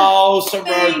 Summer! Oh,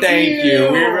 Summer, thank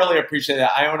you. We really appreciate that.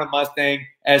 I own a Mustang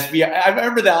SVO. I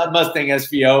remember that Mustang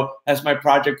SVO. That's my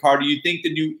project car. Do you think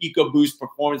the new EcoBoost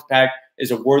Performance Pack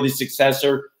is a worthy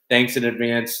successor? Thanks in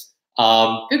advance.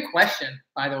 Good question,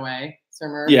 by the way.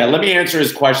 Yeah, let me answer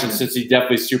his question since he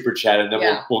definitely super chatted, and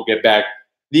then we'll get back.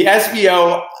 The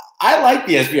SVO, I like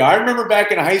the SVO. I remember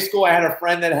back in high school, I had a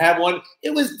friend that had one.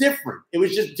 It was different. It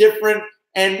was just different,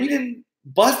 and we didn't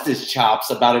bust his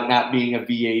chops about it not being a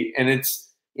V8. And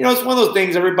it's, it's one of those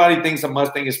things, everybody thinks a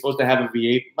Mustang is supposed to have a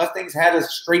V8. Mustangs had a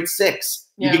straight 6.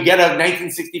 You could get a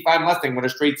 1965 Mustang with a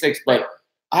straight 6, but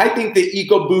I think the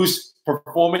EcoBoost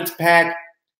Performance Pack,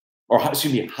 or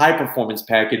excuse me, High Performance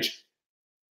Package,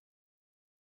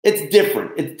 it's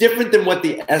different. It's different than what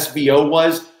the SVO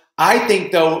was. I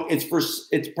think, though, it's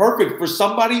perfect for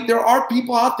somebody. There are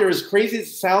people out there, as crazy as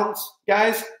it sounds,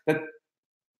 guys, that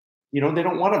they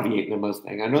don't want a V8 in their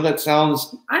Mustang. I know that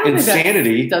sounds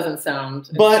insanity. Doesn't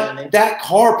sound but insanity. That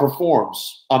car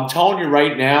performs. I'm telling you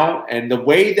right now, and the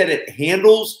way that it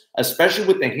handles, especially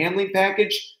with the handling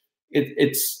package,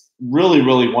 it's really,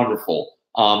 really wonderful.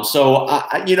 So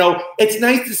it's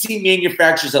nice to see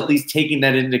manufacturers at least taking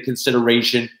that into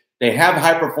consideration. They have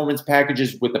high performance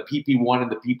packages with the PP1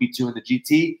 and the PP2 and the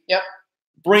GT. Yep.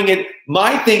 Bring it.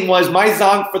 My thing was my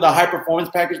Zonk for the high performance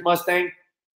package Mustang.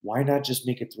 Why not just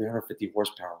make it 350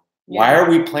 horsepower? Yeah. Why are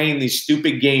we playing these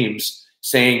stupid games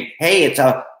saying, hey, it's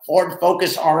a Ford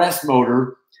Focus RS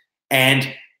motor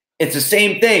and it's the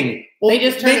same thing? Well, they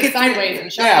just turn it sideways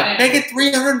and shut it in. Make it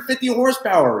 350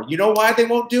 horsepower. You know why they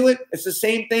won't do it? It's the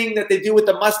same thing that they do with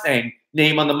the Mustang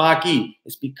name on the Mach-E.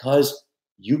 It's because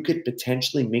you could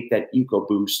potentially make that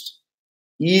EcoBoost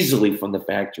easily from the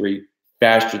factory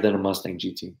faster than a Mustang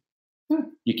GT.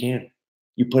 You can.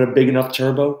 You put a big enough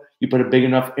turbo, you put a big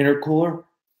enough intercooler,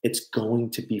 it's going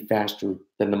to be faster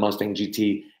than the Mustang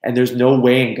GT. And there's no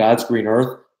way in God's green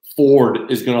earth Ford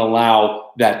is going to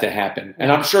allow that to happen.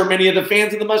 And I'm sure many of the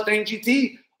fans of the Mustang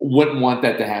GT wouldn't want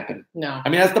that to happen. No. I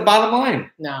mean, that's the bottom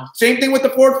line. No. Same thing with the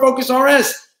Ford Focus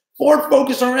RS. Ford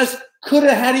Focus RS could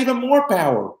have had even more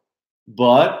power,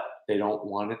 but they don't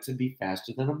want it to be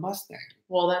faster than a Mustang.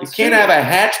 Well, that's You can't have a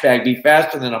hatchback be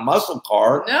faster than a muscle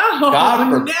car. No. God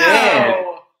forbid.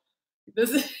 No.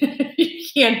 You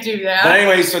can't do that. But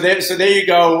anyway, so there you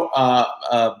go,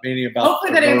 Manny.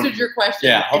 Hopefully that answered your question.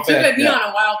 Yeah, it took me on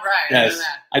a wild ride. Yes,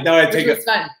 I know. I take it.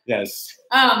 Fun. Yes.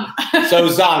 So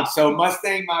Zonk, so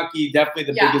Mustang Mach-E, definitely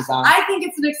the biggest Zonk. I think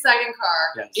it's an exciting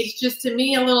car. Yes. It's just to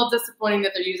me a little disappointing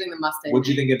that they're using the Mustang. What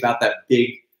do you think about that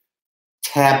big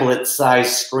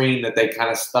tablet-sized screen that they kind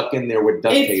of stuck in there with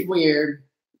duct tape? It's weird.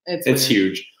 It's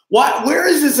huge. Where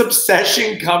is this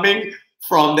obsession coming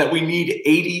from that we need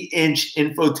 80-inch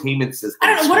infotainment systems?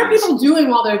 I don't know. What are people doing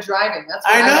while they're driving? That's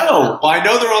what I know. Well, I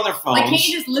know they're on their phones. Like, can't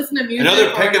you just listen to music? I know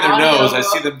they're picking their nose. I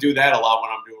see them do that a lot when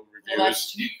I'm doing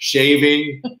reviews.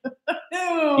 Shaving.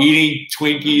 eating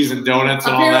Twinkies and donuts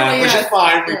and all that, which is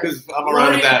fine because I'm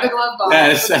alright with that.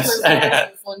 Yes.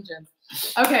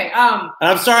 Okay. And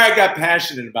I'm sorry I got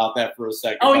passionate about that for a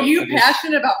second. Oh, you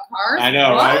passionate about cars? I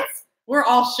know, what? right? We're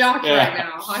all shocked right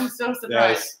now. I'm so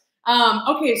surprised. Yes.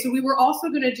 Okay, so we were also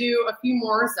going to do a few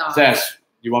more Zonks. Yes.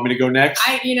 You want me to go next?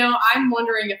 I'm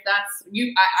wondering if that's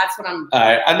you. That's what I'm. All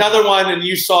right, another one, and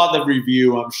you saw the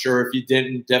review. I'm sure if you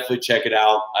didn't, definitely check it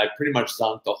out. I pretty much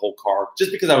zonked the whole car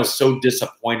just because I was so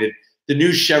disappointed. The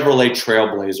new Chevrolet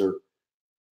Trailblazer.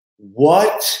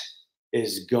 What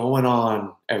is going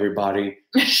on, everybody?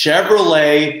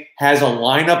 Chevrolet has a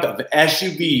lineup of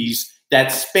SUVs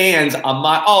that spans on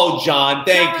my. Oh, John,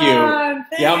 thank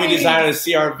you. You helped me design a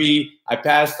CRV. I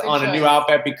passed on a new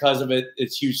Outback because of it.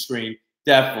 It's huge screen.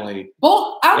 Definitely.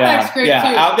 Both Outback's great too.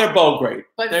 Yeah, they're both great.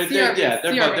 But they're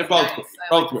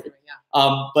both great.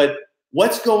 But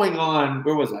what's going on?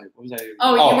 Where was I?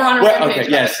 Oh, you were on a rampage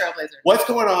about the Trailblazer. What's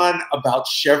going on about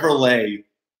Chevrolet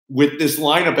with this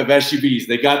lineup of SUVs?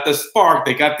 They got the Spark,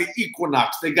 they got the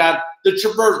Equinox, they got the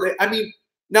Traverse.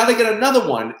 Now they got another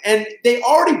one, and they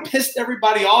already pissed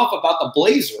everybody off about the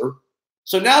Blazer.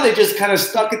 So now they just kind of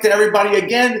stuck it to everybody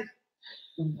again.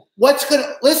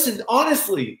 Listen,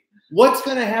 honestly, what's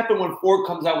going to happen when Ford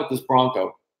comes out with this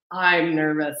Bronco? I'm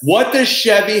nervous. What does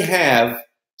Chevy have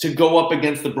to go up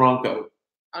against the Bronco?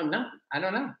 Oh, no. I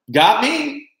don't know. Got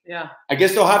me? Yeah. I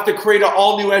guess they'll have to create an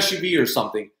all-new SUV or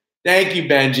something. Thank you,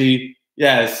 Benji.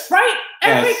 Yes. Right.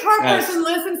 Every car person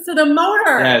listens to the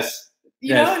motor. Yes.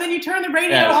 You know, and then you turn the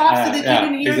radio off so that you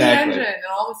can hear the engine and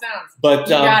all the sounds. But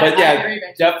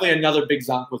definitely another big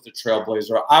zonk with the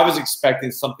Trailblazer. I was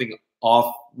expecting something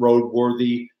off-road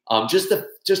worthy, just to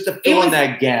fill in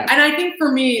that gap. And I think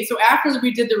for me, so after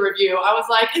we did the review, I was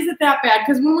like, is it that bad?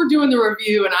 Because when we're doing the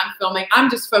review and I'm filming, I'm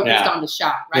just focused on the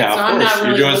shot, right? Yeah, so I'm not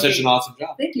really. You're doing such an awesome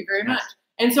job. Thank you very much.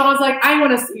 And so I was like, I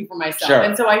want to see for myself. Sure.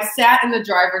 And so I sat in the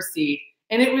driver's seat,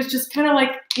 and it was just kind of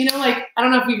like, I don't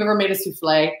know if we've ever made a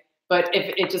souffle. But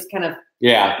if it just kind of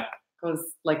goes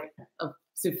like a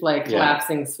souffle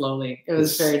collapsing slowly. It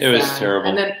was very sad. It was terrible.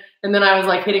 And then I was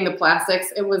like hitting the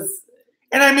plastics. It was.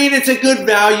 And I mean, it's a good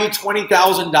value,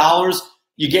 $20,000.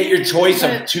 You get your choice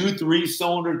of 2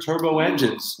 3-cylinder turbo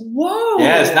engines. Whoa!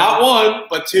 Yes, not one,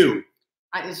 but 2.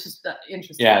 It's just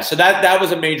interesting. Yeah, so that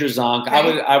was a major zonk.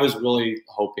 Okay. I was really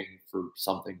hoping for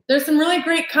something. There's some really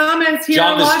great comments here.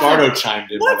 John Viscardo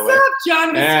chimed in. What's up,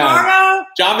 John Viscardo?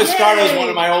 John Viscardo is one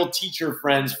of my old teacher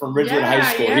friends from Ridgewood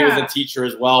High School. He was a teacher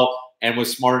as well and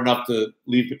was smart enough to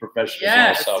leave the profession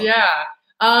as well.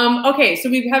 Okay, so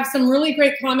we have some really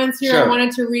great comments here I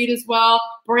wanted to read as well.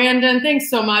 Brandon, thanks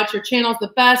so much. Your channel's the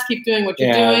best. Keep doing what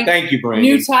you're doing. Thank you, Brandon.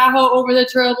 New Tahoe over the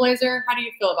Trailblazer. How do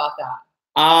you feel about that?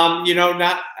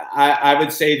 I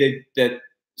would say that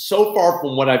so far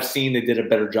from what I've seen, they did a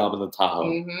better job in the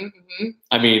Tahoe.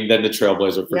 I mean, than the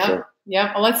Trailblazer for sure.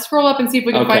 Yeah. Well, let's scroll up and see if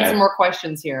we can find some more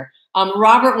questions here.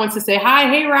 Robert wants to say hi.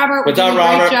 Hey, Robert. What's up,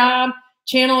 Robert? Great job.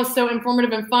 Channel is so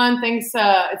informative and fun. Thanks.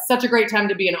 It's such a great time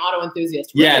to be an auto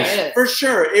enthusiast. Yes, for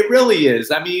sure. It really is.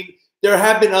 I mean, there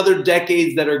have been other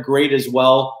decades that are great as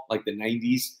well, like the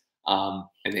 90s and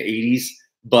the 80s.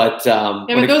 But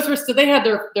but those were still, they had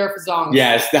their zonks.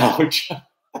 Yes, that would.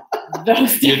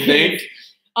 Those you think?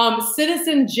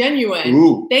 Citizen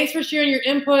Genuine. Thanks for sharing your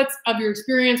inputs of your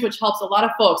experience, which helps a lot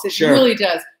of folks. It really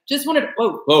does. Just wanted.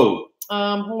 Hold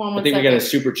on. I think we got a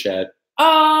super chat.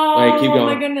 Oh, keep going.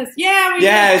 My goodness. Yeah.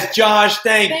 Yes, Josh.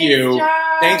 Thanks, you.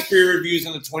 Josh. Thanks for your reviews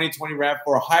on the 2020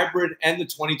 RAV4 Hybrid and the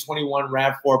 2021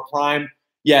 RAV4 Prime.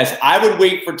 Yes, I would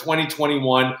wait for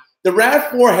 2021. The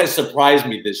RAV4 has surprised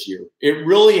me this year. It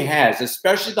really has,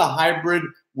 especially the hybrid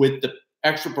with the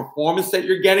extra performance that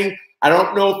you're getting. I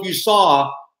don't know if you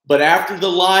saw, but after the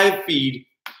live feed,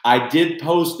 I did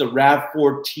post the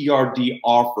RAV4 TRD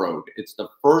off-road. It's the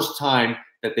first time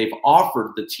that they've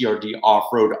offered the TRD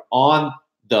off-road on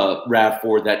the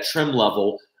RAV4, that trim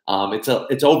level. It's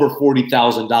over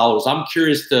 $40,000. I'm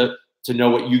curious to know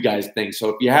what you guys think. So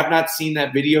if you have not seen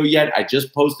that video yet, I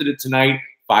just posted it tonight,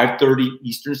 5:30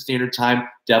 Eastern Standard Time.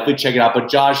 Definitely check it out. But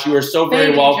Josh, you are so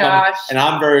very welcome. Josh. And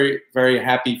I'm very, very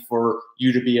happy for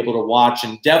you to be able to watch.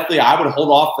 And definitely, I would hold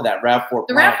off for that RAV4 Prime.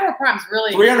 The RAV4 Prime's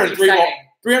really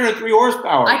 303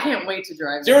 horsepower. I can't wait to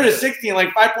drive 0 to 60 in like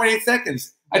 5.8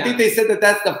 seconds. Yeah. I think they said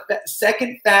that's the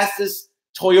second fastest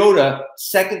Toyota,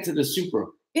 second to the Supra.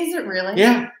 Is it really?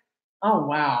 Yeah. Oh,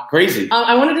 wow. Crazy.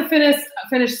 I wanted to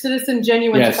finish Citizen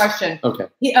Genuine's question. Okay.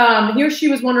 He or she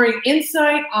was wondering,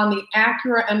 insight on the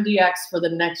Acura MDX for the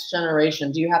next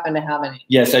generation. Do you happen to have any?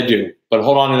 Yes, I do. But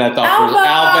hold on to that thought Alva! first.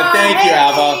 Alva, thank you,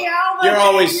 Alva. Alva. You're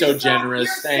always so generous.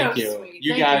 Thank you. Sweet.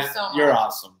 You guys, you're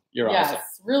awesome. You're awesome.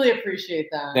 Really appreciate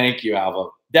that. Thank you,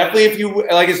 Alva. Definitely, if you,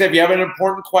 like I said, if you have an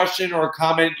important question or a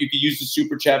comment, you can use the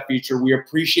super chat feature. We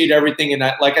appreciate everything. And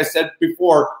like I said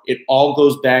before, it all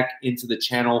goes back into the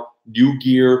channel, new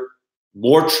gear,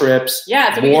 more trips.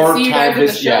 Yeah, so more we can see you guys at the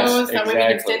shows. Yes, that exactly. way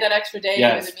we can stay that extra day.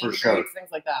 Yes, and the for sure.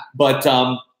 things like that. But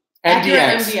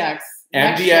MDX.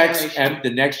 The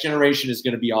next generation is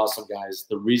going to be awesome, guys.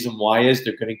 The reason why is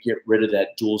they're going to get rid of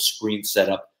that dual screen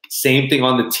setup. Same thing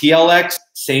on the TLX,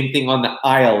 same thing on the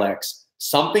ILX.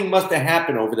 Something must have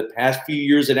happened over the past few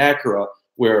years at Acura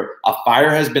where a fire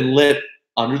has been lit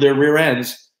under their rear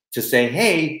ends to say,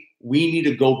 hey, we need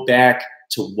to go back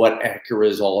to what Acura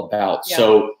is all about. Yeah.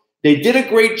 So they did a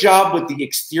great job with the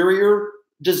exterior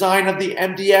design of the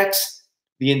MDX,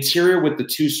 the interior with the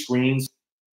two screens.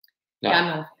 No.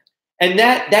 Yeah, and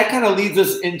that kind of leads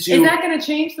us into... Is that going to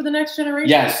change for the next generation?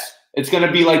 Yes. It's going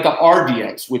to be like the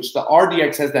RDX, which the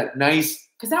RDX has that nice...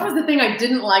 Because that was the thing I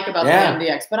didn't like about the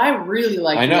MDX, but I really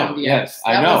liked the MDX. Yes,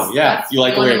 I know. You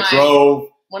like the way it drove.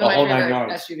 One of my favorite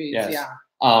SUVs, yes.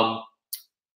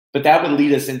 But that would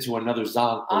lead us into another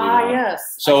Zonk.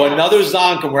 Yes. So another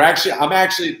Zonk, and I'm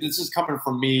actually, this is coming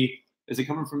from me. Is it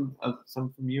coming from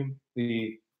some from you?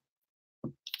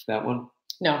 That one?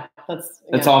 No,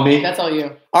 that's all me. That's all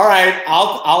you. All right,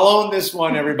 I'll own this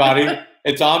one, everybody.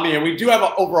 It's on me, and we do have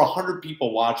over 100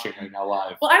 people watching right now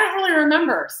live. Well, I don't really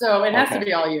remember, so it has to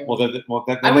be all you. Well, I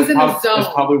was in the zone.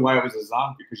 That's probably why it was a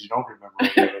Zonk, because you don't remember.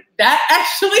 That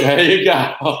actually. There you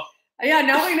go. Yeah,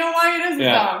 now we know why it is a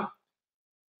Zonk.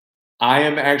 I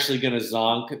am actually going to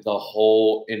Zonk the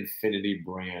whole Infiniti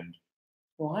brand.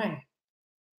 Why?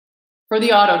 For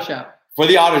the auto show. For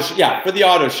the auto show. Yeah, for the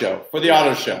auto show. For the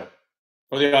auto show.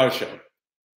 For the auto show.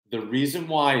 The reason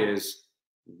why is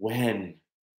when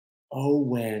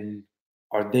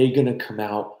are they going to come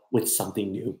out with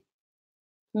something new?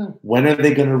 When are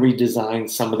they going to redesign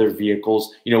some of their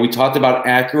vehicles? You know, we talked about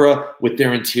Acura with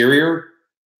their interior.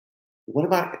 What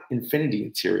about Infiniti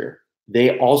interior?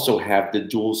 They also have the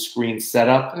dual screen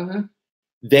setup.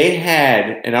 They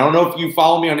had, and I don't know if you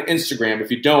follow me on Instagram. If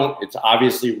you don't, it's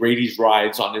obviously Rady's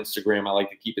Rides on Instagram. I like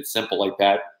to keep it simple like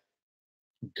that.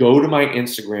 Go to my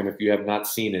Instagram if you have not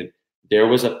seen it. There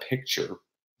was a picture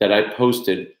that I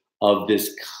posted of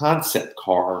this concept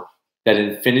car that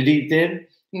Infiniti did,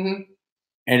 and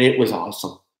it was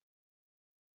awesome.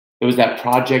 It was that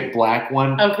Project Black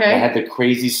one that had the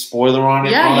crazy spoiler on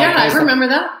it. Yeah, I remember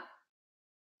that.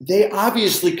 They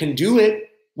obviously can do it.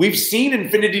 We've seen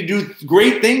Infiniti do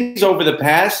great things over the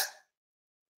past.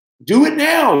 Do it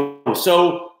now.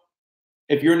 So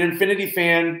if you're an Infiniti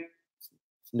fan,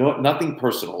 nothing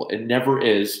personal. It never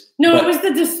is. No, it was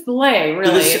the display,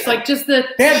 really. It's like just the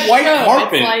They had white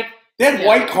carpet. Like, they had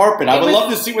white carpet. I would love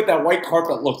to see what that white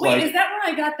carpet looked like. Wait, is that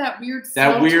where I got that weird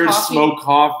smoked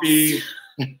coffee?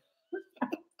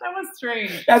 That was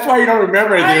strange. That's why you don't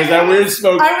remember anything. Is that weird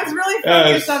smoke? I was really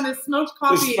focused on this smoked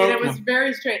coffee, and it was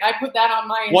very strange. I put that on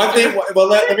my Instagram. One thing. Well,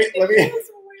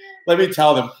 let me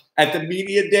tell them. At the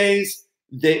media days,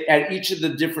 at each of the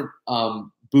different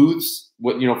booths,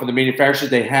 for the manufacturers,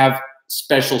 they have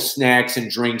special snacks and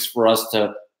drinks for us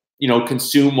to,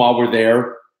 consume while we're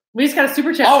there. We just got a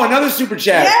super chat. Oh, another super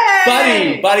chat.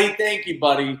 Yay! Buddy, thank you,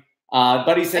 buddy.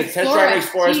 Buddy says, test drive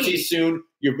Explorer ST soon.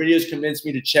 Your videos convinced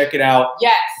me to check it out.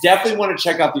 Yes. Definitely want to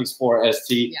check out the Explorer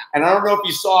ST. Yeah. And I don't know if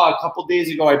you saw a couple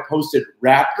days ago, I posted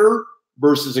Raptor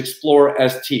versus Explorer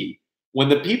ST. When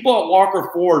the people at Walker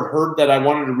Ford heard that I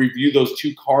wanted to review those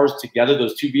two cars together,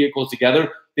 those two vehicles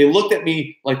together, they looked at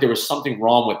me like there was something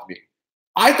wrong with me.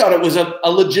 I thought it was a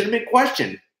legitimate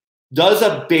question. Does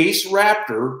a base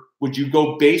Raptor, would you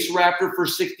go base Raptor for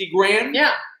 60 grand?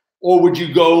 Yeah. Or would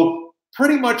you go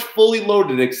pretty much fully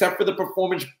loaded, except for the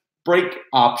performance brake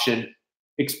option,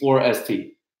 Explorer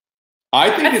ST? I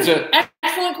think it's an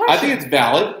excellent question. I think it's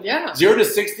valid. Yeah. 0 to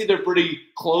 60, they're pretty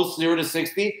close. 0 to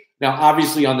 60. Now,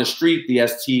 obviously, on the street, the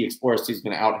Explorer ST is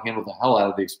going to outhandle the hell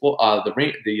out of the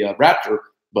Raptor.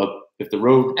 But if the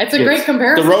road, great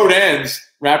comparison. The road ends,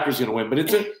 Raptor's going to win. But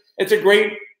it's a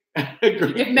great.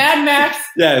 If Mad Max,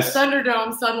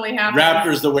 Thunderdome suddenly happens,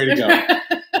 Raptor's the way to go.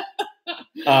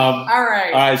 All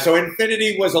right. So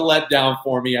Infiniti was a letdown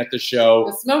for me at the show.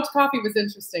 The smoked coffee was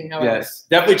interesting, however. Yes.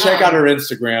 Definitely check out her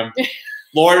Instagram.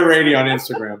 Lori Rady on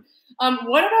Instagram.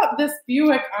 What about this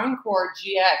Buick Encore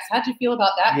GX? How'd you feel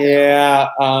about that? Yeah,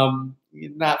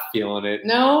 not feeling it.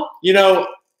 No?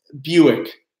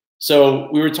 Buick. So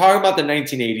we were talking about the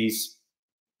 1980s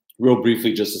real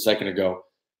briefly just a second ago.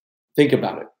 Think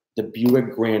about it. The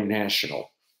Buick Grand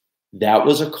National. That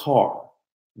was a car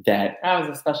that was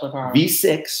a special car.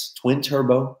 V6 twin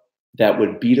turbo that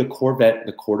would beat a Corvette in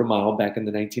the quarter mile back in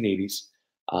the 1980s.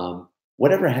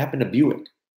 whatever happened to Buick?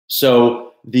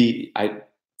 So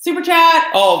Super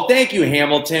chat. Oh, thank you,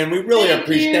 Hamilton. We really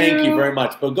appreciate. Thank you very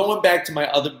much. But going back to my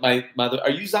other, are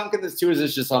you zonking this too? Or is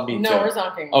this just on me? No, we're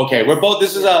zonking. Okay, we're both.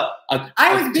 This is I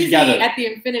was busy at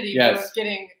the Infinity. Yes. I was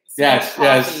getting coffee,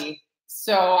 yes.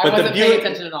 So I wasn't paying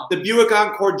attention at all. The Buick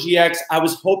Encore GX. I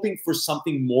was hoping for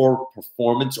something more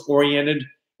performance oriented.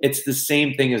 It's the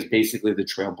same thing as basically the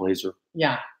Trailblazer.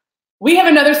 Yeah. We have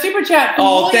another super chat.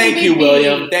 Oh, thank you,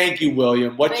 William. Thank you,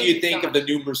 William. What do you think of the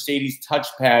new Mercedes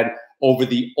touchpad over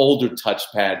the older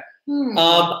touchpad?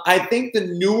 I think the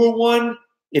newer one,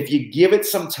 if you give it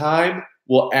some time,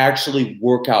 will actually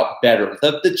work out better.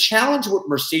 The challenge with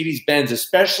Mercedes-Benz,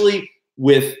 especially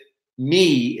with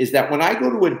me, is that when I go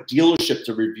to a dealership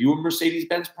to review a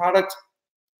Mercedes-Benz product,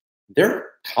 they're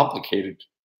complicated.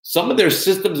 Some of their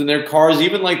systems in their cars,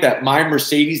 even like that My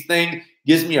Mercedes thing,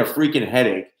 gives me a freaking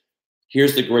headache.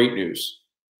 Here's the great news.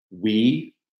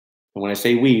 And when I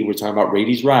say we're talking about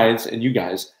Rady's Rides and you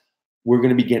guys, we're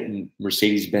going to be getting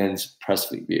Mercedes-Benz press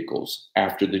fleet vehicles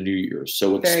after the new year.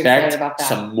 So expect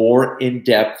some more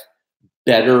in-depth,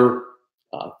 better,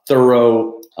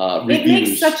 thorough reviews. It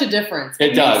makes such a difference.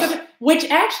 It does. Which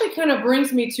actually kind of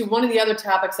brings me to one of the other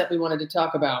topics that we wanted to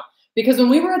talk about. Because when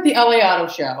we were at the LA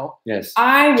Auto Show, yes, do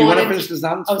you want to finish the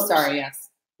Zonks? Oh, sorry, yes.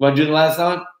 Want to do the last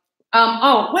Zonk?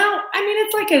 Well, I mean,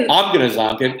 it's like I'm gonna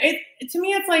zonk it. To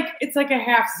me, it's like a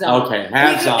half zonk. Okay,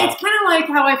 half zonk. It's kind of like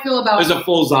how I feel about. There's a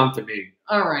full zonk to me.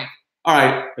 All right.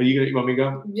 You want me to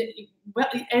go? Well,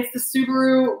 it's the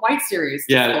Subaru White Series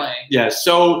display. Yeah.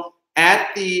 So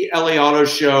at the LA Auto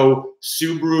Show,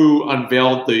 Subaru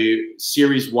unveiled the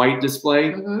Series White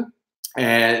display.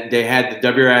 And they had the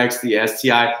WRX, the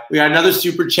STI. We got another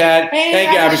super chat. Thank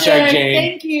you, Abhishek Jain.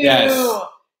 Thank you. Yes.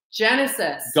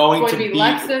 Genesis. Going to be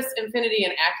Lexus, Infiniti,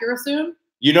 and Acura soon.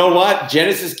 You know what?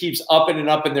 Genesis keeps upping and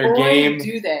upping their game.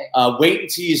 Do they? Wait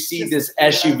until you see this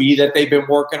SUV that they've been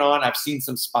working on. I've seen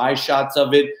some spy shots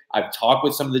of it. I've talked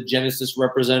with some of the Genesis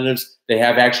representatives. They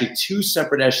have actually 2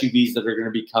 separate SUVs that are going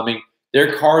to be coming.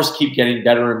 Their cars keep getting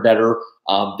better and better.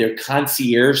 Their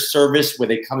concierge service, where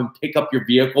they come and pick up your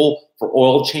vehicle for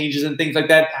oil changes and things like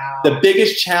that. Wow. The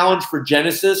biggest challenge for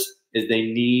Genesis is they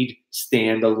need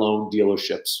standalone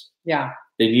dealerships. Yeah.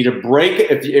 They need a break.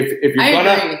 If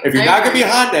you're not gonna be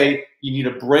Hyundai, you need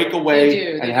to break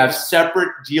away and have separate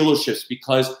dealerships,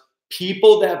 because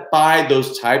people that buy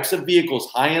those types of vehicles,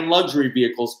 high-end luxury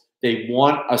vehicles, they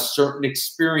want a certain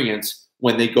experience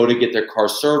when they go to get their car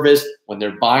serviced, when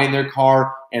they're buying their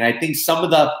car. And I think some of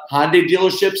the Hyundai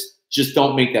dealerships just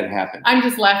don't make that happen. I'm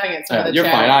just laughing at some of the You're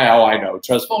fine. I know.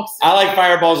 Trust me. I like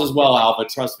fireballs as well, Alva.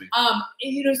 Trust me.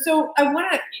 So I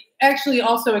want to actually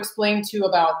also explain too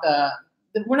about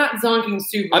we're not zonking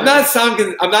Subaru. I'm not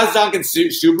zonking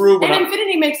Subaru. And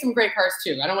Infiniti makes some great cars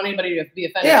too. I don't want anybody to be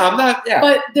offended. Yeah, I'm not. Yeah.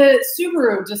 But the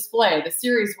Subaru display, the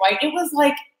Series White, it was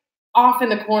like off in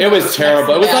the corner. It was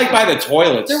terrible. It was like by the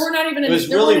toilets. There were not even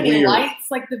any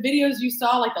lights. Like the videos you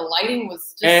saw, like the lighting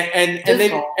was just and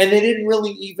they didn't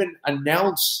really even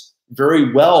announce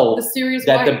very well the Series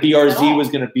that White the BRZ was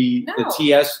going to be the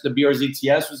BRZ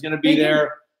TS was going to be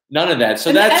there. None of that.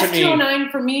 So that to me,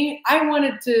 S209 for me, I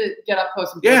wanted to get up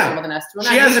close and personal with an S209.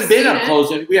 She hasn't been up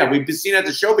close. Yeah, we've seen it at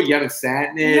the show, but you haven't sat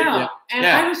in it. No. And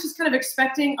I was just kind of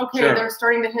expecting, they're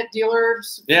starting to hit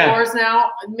dealers floors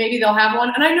now. Maybe they'll have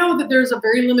one. And I know that there's a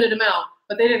very limited amount,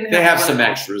 but they didn't have They have some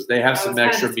extras. They have some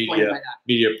extra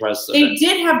media press. They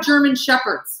did have German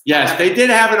Shepherds. Yes, they did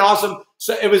have an awesome.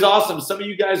 So it was awesome. Some of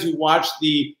you guys who watched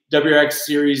the WRX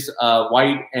Series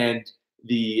White and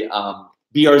the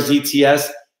BRZ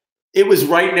TS, it was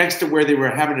right next to where they were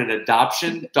having an dog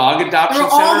adoption center.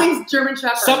 All these German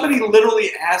Shepherds. Somebody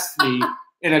literally asked me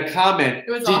in a comment,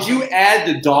 did you add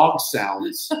the dog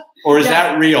sounds? Or is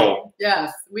that real?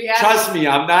 Yes. Trust me,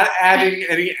 I'm not adding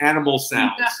any animal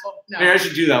sounds. No. Maybe I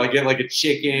should do that. Like get like a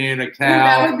chicken, a cow.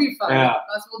 That would be fun. Yeah.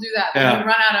 We'll do that. Then we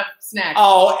run out of snacks.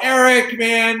 Oh, Eric,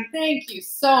 man. Thank you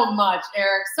so much,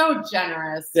 Eric. So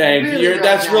generous. Thank you.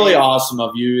 That's really awesome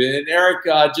of you. And Eric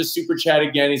just super chat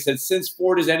again. He said, since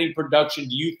Ford is ending production,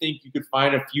 do you think you could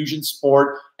find a Fusion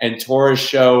Sport and Taurus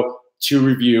show to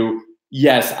review?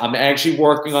 Yes, I'm actually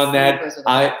working on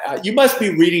that. You must be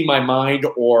reading my mind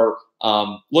or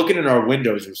looking in our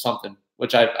windows or something,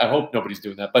 which I hope nobody's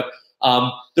doing that. But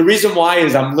the reason why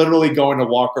is I'm literally going to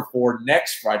Walker Ford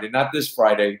next Friday, not this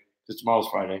Friday, because tomorrow's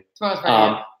Friday.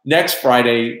 Next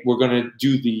Friday, we're going to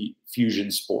do the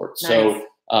Fusion Sport. Nice. So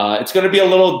it's going to be a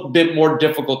little bit more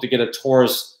difficult to get a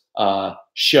Taurus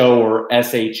show or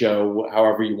SHO,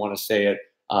 however you want to say it.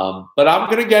 But I'm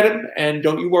going to get him, and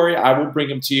don't you worry, I will bring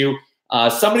him to you.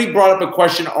 Somebody brought up a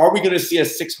question, are we going to see a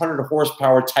 600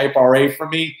 horsepower Type RA from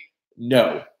me?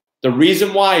 No. The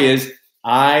reason why is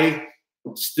I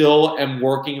still am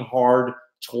working hard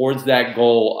towards that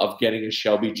goal of getting a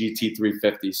Shelby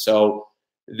GT350. So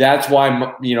that's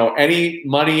why, you know, any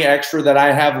money extra that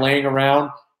I have laying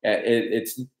around,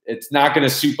 it's not going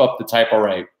to soup up the Type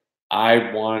R8.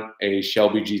 I want a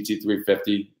Shelby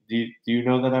GT350. Do you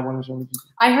know that I want a Shelby GT350?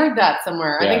 I heard that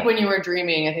somewhere. Yeah. I think when you were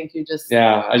dreaming, I think you just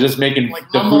I was just making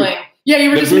like mumbling. Yeah, you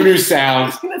were the just voodoo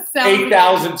sounds.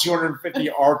 8,250 8,250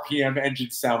 RPM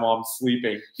engine sound while I'm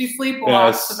sleeping. He sleepwalks,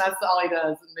 Yes. and that's all he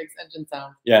does, and makes engine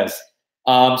sound. Yes.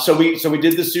 So we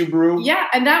did the Subaru. Yeah,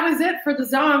 and that was it for the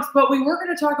Zonks, but we were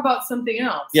going to talk about something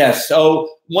else. Yes. So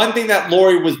one thing that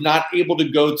Lori was not able to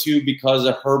go to because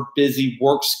of her busy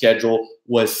work schedule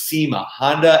was SEMA.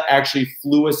 Honda actually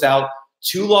flew us out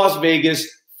to Las Vegas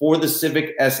for the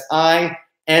Civic Si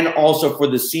and also for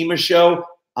the SEMA show.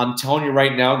 I'm telling you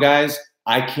right now, guys,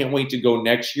 I can't wait to go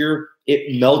next year.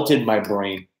 It melted my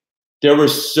brain. There were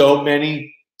so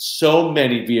many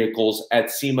vehicles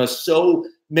at SEMA, so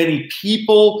many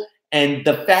people, and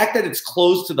the fact that it's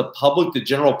closed to the public, the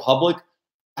general public,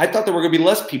 I thought there were going to be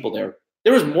less people there.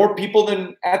 There was more people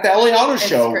than at the LA Auto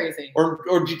Show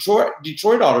or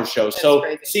Detroit Auto Show. So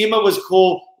SEMA was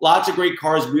cool. Lots of great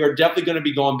cars. We are definitely going to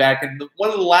be going back. And one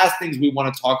of the last things we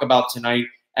want to talk about tonight,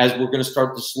 as we're going to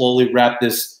start to slowly wrap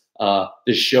this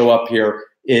show up here,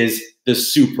 is the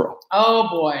Supra. Oh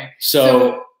boy!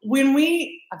 So when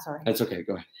I'm sorry. That's okay.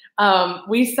 Go ahead.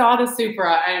 We saw the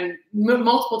Supra and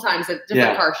multiple times at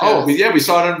different car shows. Oh, yeah, we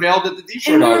saw it unveiled at the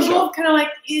Detroit Auto Show. And we were both kind of like,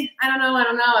 I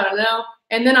don't know.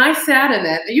 And then I sat in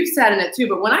it. You sat in it too,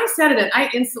 but when I sat in it, I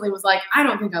instantly was like, I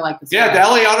don't think I like this. Yeah, the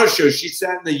LA Auto Show. She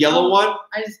sat in the yellow one.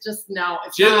 I just no.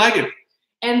 She didn't like it.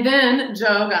 And then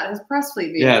Joe got his press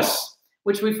fleet vehicle. Yes.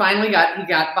 Which we finally got. He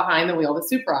got behind the wheel of the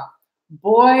Supra.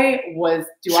 Boy,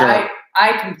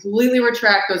 I completely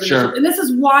retract those initials. And this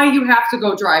is why you have to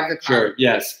go drive the car. Sure,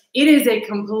 yes. It is a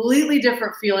completely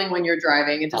different feeling when you're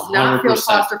driving. It does not feel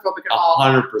claustrophobic at all.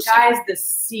 100%. Guys, the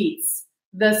seats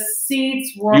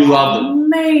were You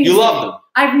amazing. love them.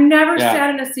 I've never sat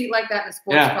in a seat like that in a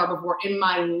sports car before in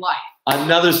my life.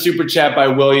 Another super chat by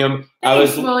William.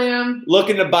 Thanks, William.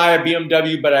 Looking to buy a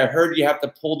BMW, but I heard you have to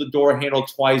pull the door handle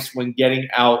twice when getting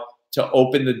out to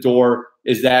open the door.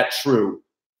 Is that true?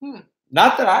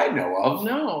 Not that I know of.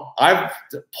 No. I've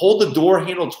pulled the door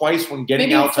handle twice when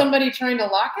getting out. Maybe somebody trying to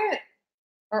lock it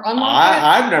or unlock it?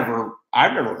 I've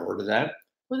never heard of that.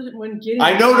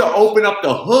 I know to open up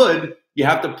the hood, you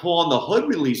have to pull on the hood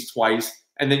release twice,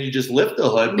 and then you just lift the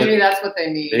hood. Maybe that's what they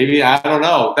mean. Maybe, I don't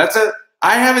know.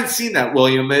 I haven't seen that,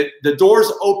 William. The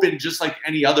doors open just like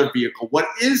any other vehicle. What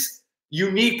is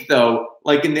unique, though,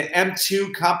 like in the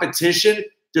M2 competition,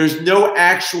 there's no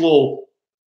actual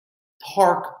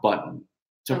park button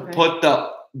to put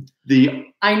the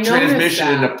transmission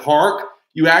into park.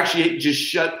 You actually just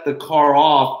shut the car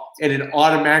off, and it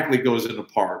automatically goes into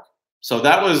park. So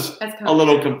that was a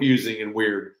little confusing and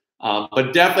weird.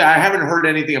 But definitely, I haven't heard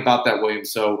anything about that, William.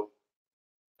 So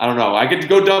I don't know. I could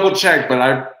go double check, but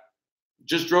I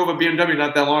just drove a BMW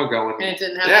not that long ago, and it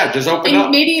didn't have. Yeah, just open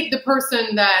up. Maybe the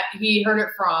person that he heard it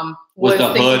from was the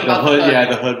hood.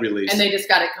 The hood release, and they just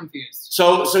got it confused.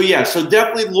 So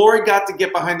definitely, Lori got to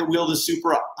get behind the wheel of the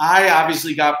Supra. I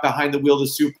obviously got behind the wheel of the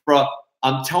Supra.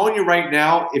 I'm telling you right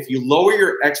now, if you lower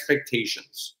your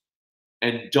expectations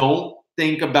and don't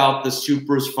think about the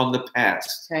Supras from the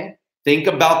past, think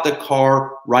about the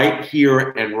car right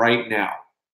here and right now.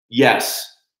 Yes.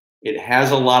 It has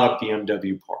a lot of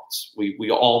BMW parts. We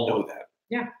all know that.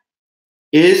 Yeah.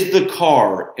 Is the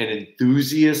car an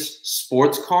enthusiast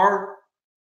sports car?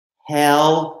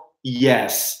 Hell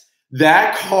yes.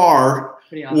 That car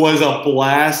was a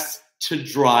blast to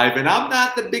drive. And I'm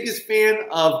not the biggest fan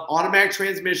of automatic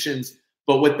transmissions,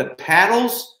 but with the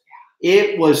paddles,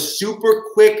 it was super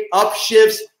quick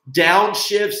upshifts,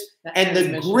 downshifts, and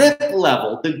the grip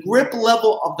level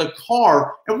of the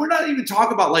car, and we're not even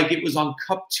talking about like it was on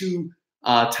Cup 2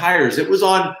 tires. It was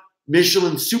on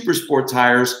Michelin Super Sport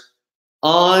tires.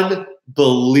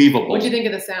 Unbelievable. What do you think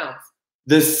of the sounds?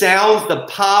 The sounds, the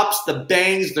pops, the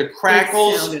bangs, the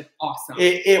crackles. It sounded awesome.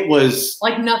 It was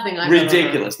like nothing I've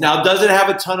ridiculous. Ever heard. Now, does it have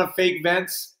a ton of fake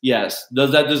vents? Yes.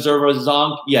 Does that deserve a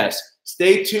zonk? Yes.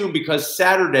 Stay tuned because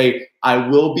Saturday I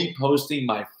will be posting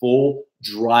my full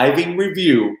driving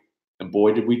review, and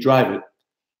boy, did we drive it,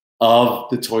 of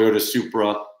the Toyota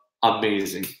Supra.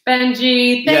 Amazing.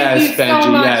 Benji, thank you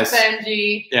so much,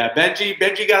 Benji. Yeah,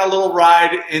 Benji got a little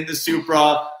ride in the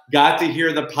Supra, got to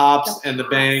hear the pops and the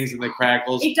bangs and the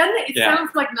crackles. It doesn't. It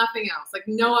sounds like nothing else, like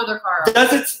no other car.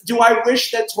 Does it? Do I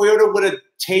wish that Toyota would have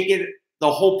taken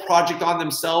the whole project on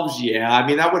themselves? Yeah, I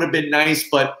mean, that would have been nice,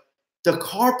 but the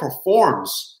car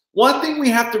performs. One thing we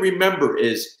have to remember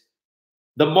is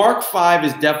the Mark V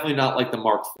is definitely not like the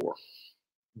Mark IV.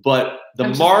 But the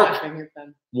Mark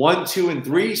 1, 2, and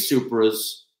 3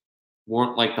 Supras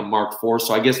weren't like the Mark IV,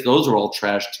 so I guess those are all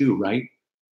trash too, right?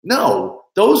 No,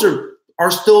 those are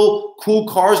still cool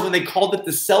cars when they called it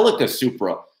the Celica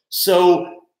Supra.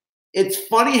 So it's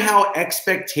funny how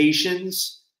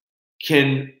expectations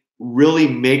can really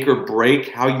make or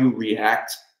break how you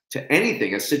react to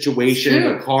anything, a situation,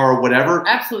 a car, or whatever.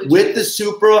 Absolutely. With the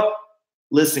Supra,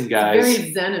 listen, guys. It's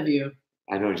very zen of you.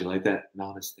 I know. Did you like that?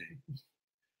 Namaste.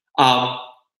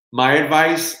 My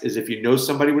advice is if you know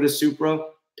somebody with a Supra,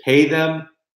 pay them,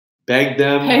 beg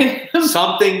them,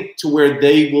 something to where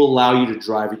they will allow you to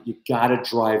drive it. You got to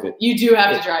drive it. You do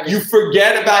have to drive it. You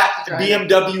forget about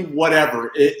BMW,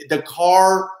 whatever. The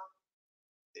car,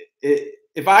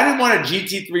 if I didn't want a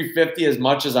GT350 as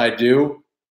much as I do,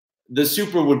 the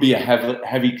Supra would be a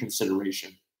heavy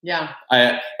consideration. Yeah.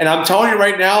 And I'm telling you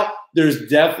right now, there's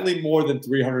definitely more than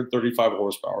 335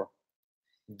 horsepower.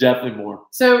 Definitely more.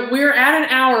 So we're at an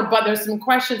hour, but there's some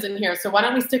questions in here. So why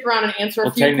don't we stick around and answer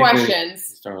a few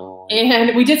questions?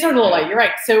 And we did start a little late. You're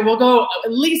right. So we'll go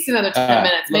at least another 10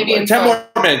 minutes, maybe 10 more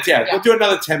minutes. Yeah, we'll do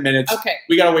another 10 minutes. Okay.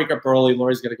 We got to wake up early.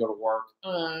 Lori's got to go to work.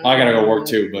 I got to go work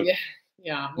too, but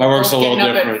yeah. My work's a little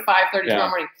different. Up at 5:30 tomorrow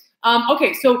morning.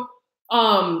 Okay, so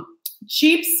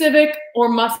cheap Civic or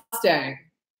Mustang?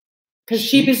 Because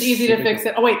cheap is easy to fix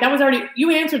it. Oh, wait, that was already,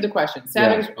 you answered the question.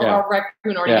 Savage or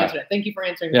Raccoon already answered it. Thank you for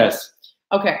answering that. Yes.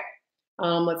 Okay.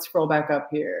 Let's scroll back up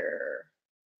here.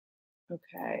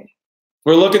 Okay.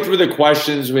 We're looking through the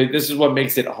questions. This is what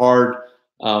makes it hard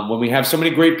when we have so many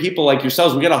great people like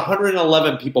yourselves. We got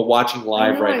 111 people watching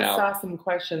live right now. I saw some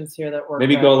questions here that were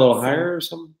maybe go a little higher or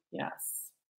something. Yes.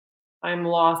 I'm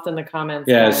lost in the comments,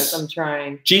 guys. I'm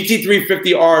trying.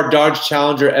 GT350R, Dodge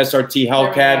Challenger, SRT,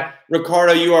 Hellcat.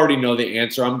 Ricardo, you already know the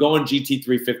answer. I'm going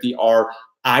GT350R.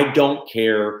 I don't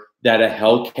care that a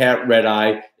Hellcat Red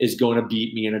Eye is going to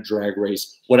beat me in a drag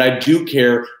race. What I do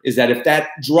care is that if that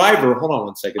driver, hold on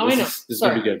one second. This is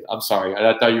going to be good. I'm sorry.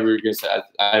 I thought you were going to say,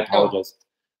 I apologize.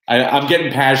 I'm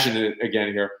getting passionate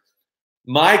again here.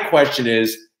 My question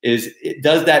is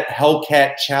does that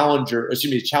Hellcat Challenger,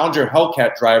 Challenger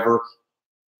Hellcat driver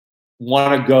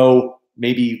want to go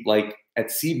maybe like at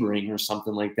Sebring or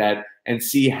something like that and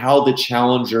see how the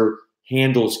Challenger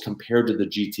handles compared to the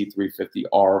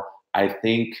GT350R? I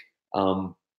think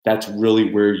that's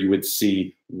really where you would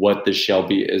see what the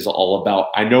Shelby is all about.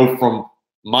 I know from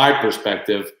my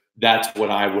perspective, that's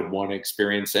what I would want to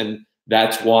experience. And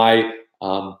that's why,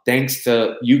 thanks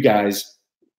to you guys,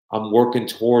 I'm working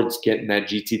towards getting that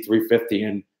GT350.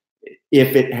 And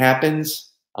if it happens,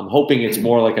 I'm hoping it's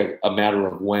more like a matter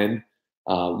of when.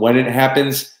 When it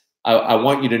happens, I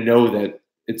want you to know that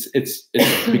it's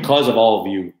because of all of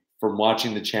you from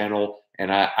watching the channel.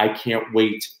 And I can't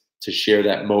wait to share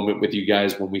that moment with you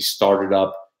guys when we started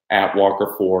up at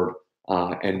Walker Ford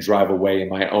and drive away in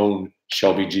my own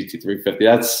Shelby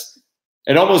GT350.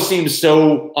 It almost seems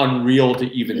so unreal to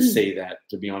even say that,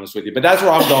 to be honest with you. But that's where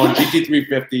I'm going,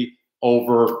 GT350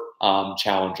 over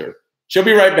Challenger. She'll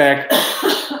be right back.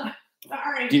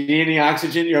 Sorry. Do you need any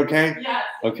oxygen? You okay? Yes.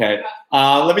 Okay.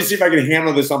 Let me see if I can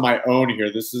handle this on my own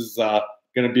here. This is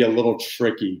going to be a little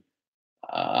tricky.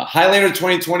 Highlander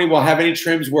 2020 will have any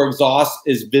trims where exhaust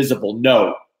is visible?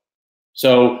 No.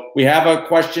 So we have a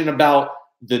question about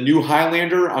the new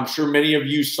Highlander. I'm sure many of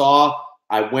you saw.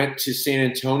 I went to San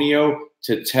Antonio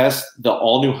to test the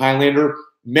all-new Highlander.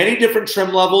 Many different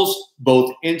trim levels,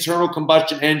 both internal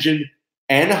combustion engine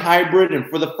and hybrid. And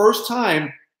for the first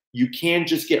time, you can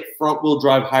just get front-wheel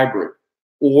drive hybrid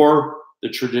or the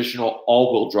traditional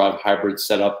all-wheel drive hybrid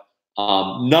setup.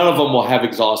 None of them will have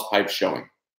exhaust pipes showing.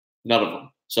 None of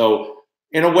them. So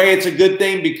in a way, it's a good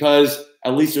thing because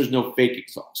at least there's no fake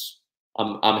exhaust.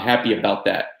 I'm happy about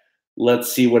that.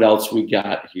 Let's see what else we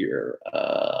got here.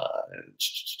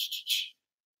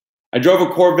 I drove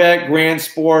a Corvette Grand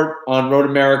Sport on Road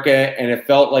America, and it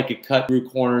felt like it cut through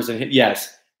corners and hit.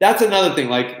 Yes, that's another thing.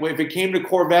 Like if it came to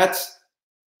Corvettes,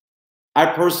 I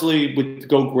personally would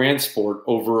go Grand Sport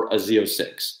over a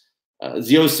Z06.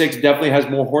 Z06 definitely has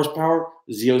more horsepower.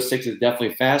 Z06 is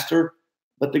definitely faster.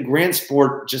 But the Grand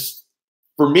Sport just,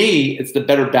 for me, it's the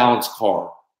better balanced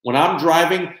car. When I'm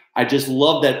driving, I just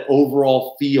love that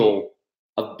overall feel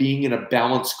of being in a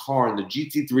balanced car. And the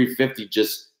GT350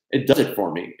 just, it does it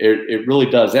for me. It really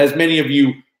does. As many of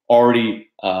you already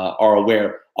are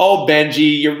aware. Oh,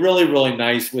 Benji, you're really, really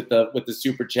nice with the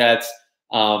super chats.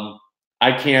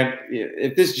 I can't,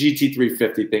 if this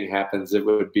GT350 thing happens, it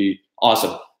would be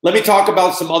awesome. Let me talk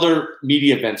about some other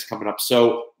media events coming up.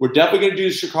 So we're definitely going to do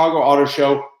the Chicago Auto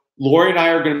Show. Lori and I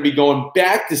are going to be going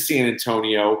back to San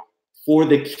Antonio for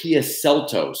the Kia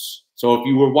Seltos. So if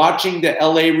you were watching the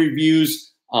LA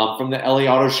reviews from the LA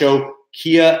Auto Show,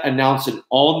 Kia announced an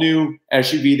all-new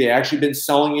SUV. They actually been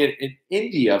selling it in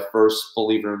India first,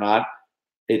 believe it or not.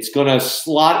 It's going to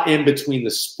slot in between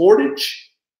the Sportage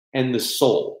and the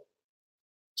Soul.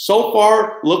 So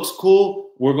far, looks cool.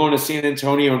 We're going to San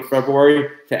Antonio in February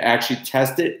to actually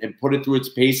test it and put it through its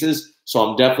paces. So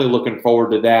I'm definitely looking forward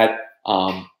to that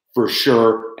for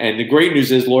sure. And the great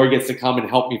news is Lori gets to come and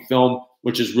help me film,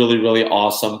 which is really, really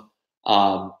awesome.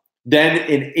 Then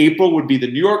in April would be the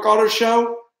New York Auto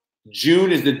Show.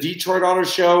 June is the Detroit Auto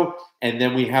Show. And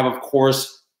then we have, of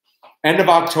course, end of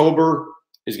October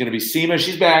is going to be SEMA.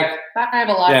 She's back. I have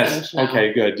a lot of things now.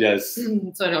 Okay, good. Yes.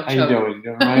 So I don't How you doing? You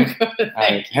doing all right? Good, All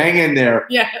right. Hang in there.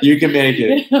 Yeah. You can make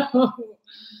it. All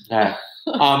right.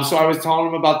 So I was telling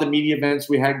him about the media events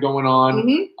we had going on.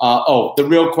 The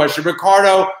real question.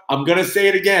 Ricardo, I'm going to say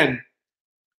it again.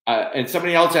 And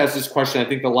somebody else asked this question, I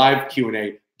think the live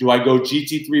Q&A. Do I go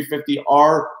GT350R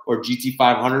or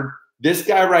GT500? This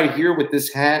guy right here with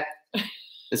this hat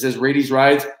that says Rady's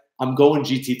Rides, I'm going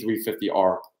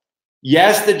GT350R.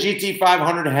 Yes, the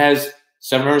GT500 has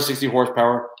 760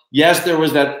 horsepower. Yes, there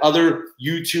was that other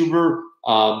YouTuber,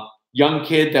 young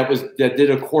kid that did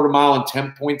a quarter mile in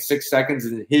 10.6 seconds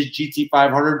in his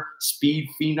GT500, Speed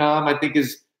Phenom, I think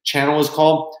his channel is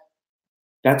called.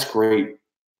 That's great.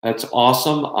 That's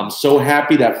awesome. I'm so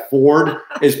happy that Ford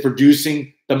is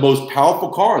producing the most powerful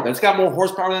car. That's got more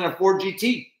horsepower than a Ford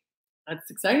GT. That's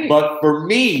exciting. But for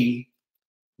me,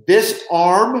 this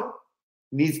arm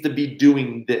needs to be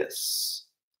doing this.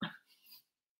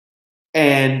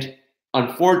 And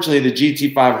unfortunately, the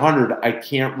GT500, I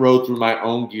can't row through my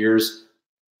own gears.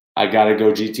 I got to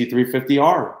go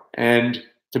GT350R. And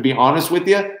to be honest with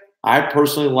you, I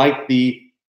personally like the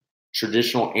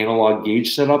traditional analog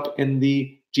gauge setup in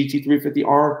the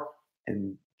GT350R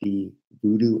and the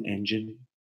Voodoo engine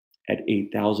at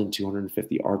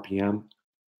 8,250 RPM.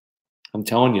 I'm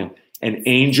telling you, an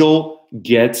angel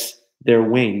gets their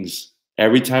wings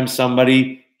every time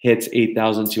somebody hits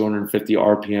 8,250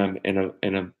 RPM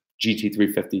in a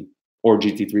GT350 or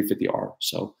GT350R.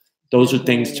 So those are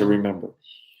things to remember,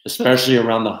 especially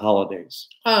around the holidays.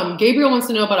 Gabriel wants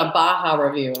to know about a Baja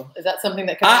review. Is that something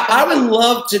that I would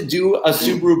love to do a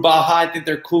Subaru Baja. I think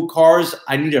they're cool cars.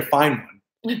 I need to find one.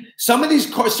 Some of these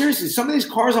cars, seriously, some of these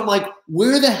cars, I'm like,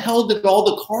 where the hell did all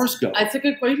the cars go? That's a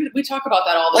good point. We talk about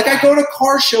that all the time. I go to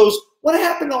car shows. What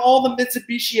happened to all the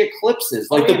Mitsubishi Eclipses?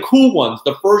 The cool ones,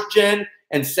 the first gen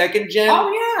and second gen.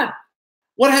 Oh, yeah.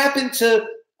 What happened to,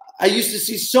 I used to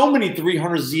see so many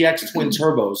 300ZX twin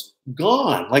turbos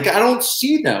gone. I don't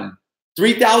see them.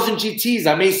 3,000 GTs.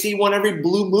 I may see one every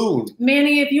blue moon.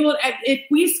 Manny, if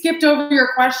we skipped over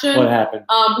your question. What happened?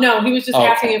 No, he was just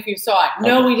asking if you saw it.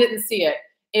 No, we didn't see it.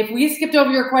 If we skipped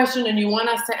over your question and you want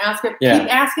us to ask it,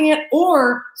 keep asking it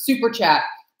or super chat.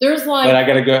 There's But I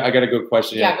got a good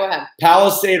question. Yeah, go ahead.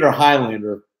 Palisade or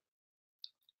Highlander?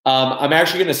 I'm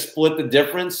actually going to split the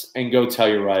difference and go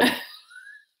Telluride.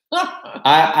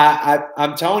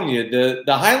 I'm telling you, the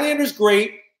Highlander's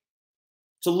great.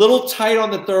 It's a little tight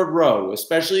on the third row,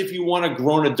 especially if you want a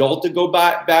grown adult to go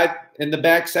back in the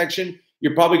back section.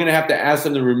 You're probably going to have to ask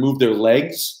them to remove their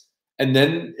legs, and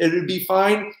then it would be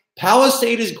fine.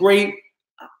 Palisade is great.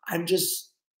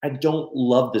 I don't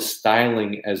love the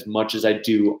styling as much as I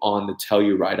do on the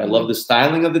Telluride. I love the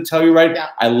styling of the Telluride. Yeah.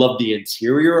 I love the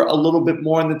interior a little bit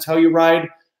more on the Telluride.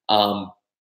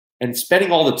 And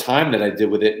spending all the time that I did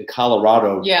with it in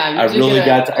Colorado, I really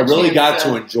got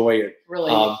to enjoy it.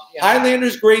 Really,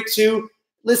 Highlander's great too.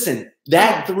 Listen,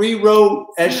 that 3-row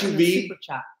SUV. Super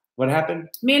chat. What happened?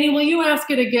 Manny, will you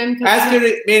ask it again?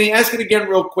 Manny, ask it again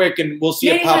real quick, and we'll see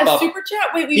it pop up. Super chat.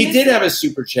 Wait, he did have a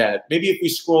super chat. Maybe if we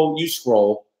scroll, you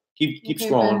scroll. Keep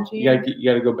scrolling. Benji. You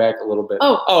got to go back a little bit.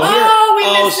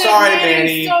 Sorry,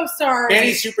 Manny. So sorry.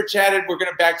 Manny super chatted. We're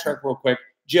gonna backtrack real quick.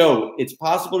 Joe, is it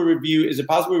possible to review the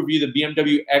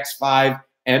BMW X5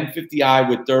 M50i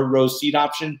with third row seat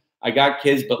option? I got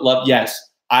kids, but love. Yes,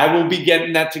 I will be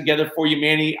getting that together for you,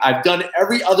 Manny. I've done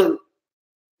every other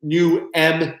new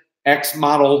MX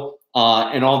model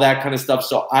and all that kind of stuff.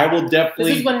 So I will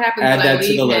definitely this is what happens add when that I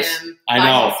leave to the list. Him I know.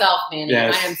 By himself, Manny.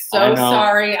 Yes, I am so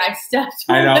sorry. I stepped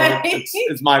away. I know.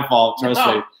 It's my fault.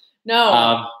 Trust me.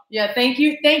 No. Thank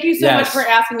you. Thank you so much for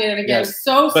asking it again. Yes.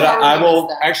 So sorry. But I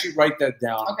will actually write that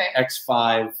down. Okay.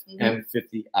 X5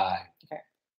 M50i. Okay.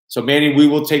 So Manny, we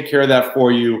will take care of that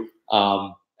for you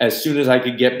as soon as I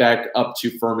can get back up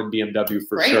to Furman BMW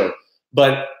for sure.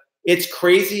 But it's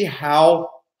crazy how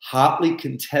hotly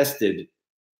contested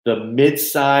the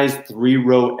mid-size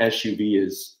 3-row SUV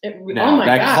is now. Oh my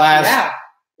that gosh, class yeah.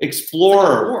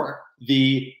 Explorer,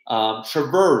 the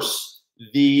Traverse,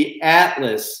 the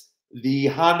Atlas, the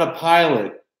Honda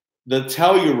Pilot, the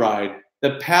Telluride,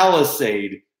 the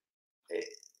Palisade.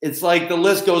 It's like the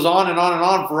list goes on and on and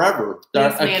on forever.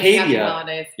 Yes, man, Acadia. happy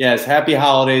holidays. Yes, happy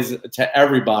holidays to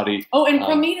everybody. Oh, and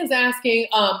Cromine is asking,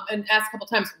 and asked a couple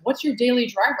times, what's your daily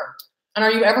driver? And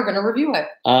are you ever going to review it?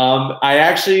 I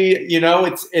actually, you know,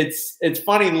 it's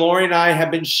funny. Lori and I have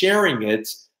been sharing it.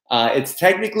 It's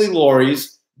technically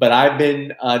Lori's, but I've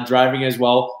been driving as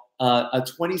well. A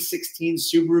 2016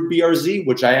 Subaru BRZ,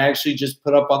 which I actually just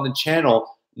put up on the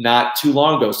channel not too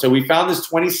long ago. So we found this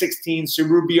 2016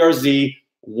 Subaru BRZ,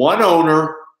 one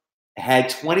owner, had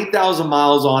 20,000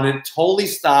 miles on it, totally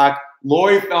stock.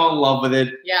 Lori fell in love with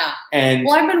it. Yeah. And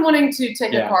well, I've been wanting to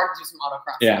take a car to do some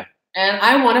autocross. Yeah. And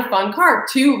I want a fun car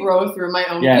to row through my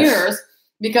own gears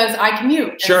because I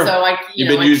commute. Sure. And so You've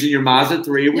been using your Mazda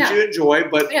 3, which you enjoy,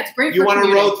 but it's great you want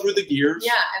to row through the gears.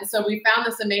 Yeah. And so we found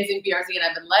this amazing BRZ, and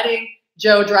I've been letting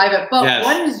Joe drive it. But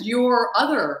what is your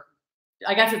other,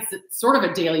 I guess it's sort of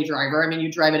a daily driver. I mean,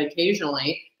 you drive it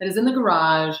occasionally. That is in the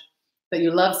garage that you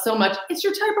love so much. It's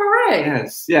your Type R A.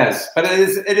 Yes. But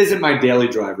it isn't my daily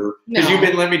driver because you've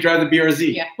been letting me drive the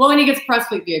BRZ. Yeah. Well, and he gets press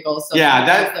fleet vehicles. So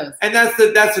that's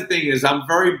the thing is I'm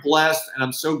very blessed and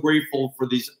I'm so grateful for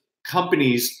these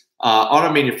companies,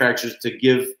 auto manufacturers, to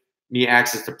give me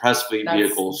access to press fleet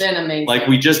vehicles. That's been amazing. Like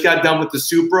we just got done with the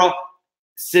Supra.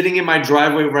 Sitting in my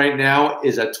driveway right now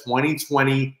is a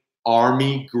 2020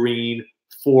 Army Green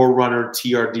 4Runner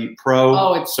TRD Pro.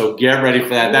 Oh, so get ready for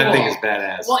that. That thing is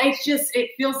badass. Well, it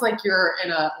feels like you're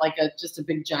in just a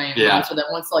big giant monster that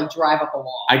wants to drive up a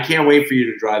wall. I can't wait for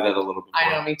you to drive that a little bit more. I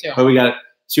know, me too. But we got it.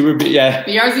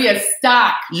 BRZ is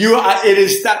stock. It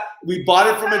is stock. We bought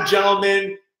it from a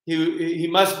gentleman. He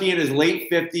must be in his late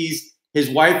 50s.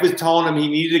 His wife was telling him he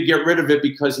needed to get rid of it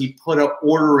because he put an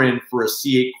order in for a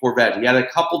C8 Corvette. He had a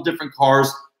couple different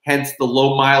cars, hence the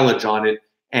low mileage on it,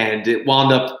 and it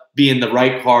wound up being the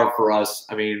right car for us.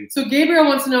 I mean, so Gabriel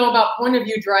wants to know about point of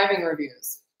view driving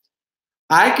reviews.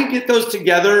 I could get those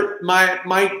together.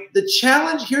 The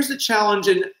challenge, here's the challenge,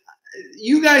 and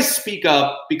you guys speak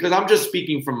up because I'm just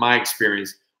speaking from my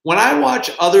experience. When I watch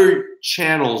other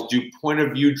channels do point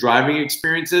of view driving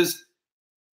experiences,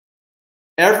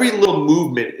 every little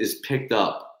movement is picked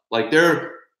up. Like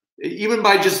even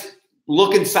by just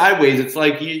looking sideways, it's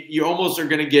like you almost are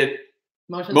going to get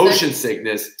motion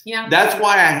sickness. Yeah. That's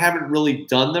why I haven't really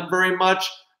done them very much.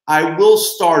 I will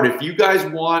start. If you guys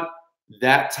want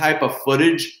that type of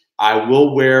footage, I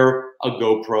will wear a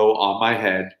GoPro on my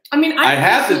head. I mean, I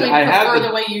prefer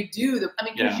the way you do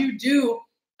because you do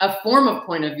a form of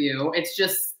point of view. It's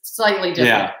just slightly different.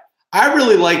 Yeah. I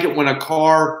really like it when a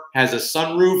car has a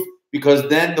sunroof because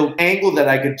then the angle that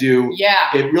I could do,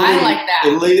 it really, I like that.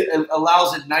 It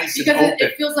allows it nice and open. Because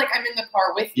it feels like I'm in the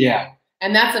car with you. Yeah.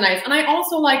 And that's and I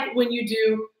also like when you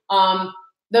do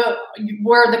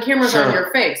where the camera's on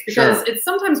your face, because it's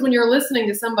sometimes when you're listening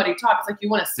to somebody talk, it's like you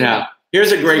want to see them.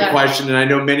 Here's a great question, and I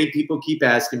know many people keep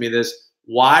asking me this.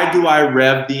 Why do I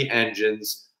rev the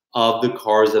engines of the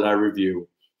cars that I review?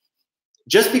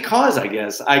 Just because, I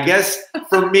guess. I guess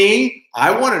for me,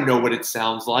 I want to know what it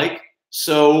sounds like.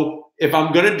 So if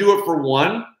I'm going to do it for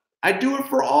one, I do it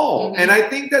for all. Mm-hmm. And I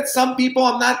think that some people,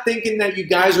 I'm not thinking that you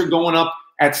guys are going up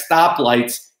at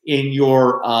stoplights in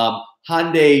your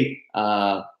Hyundai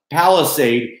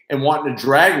Palisade and wanting to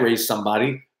drag race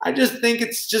somebody. I just think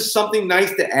it's just something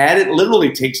nice to add. It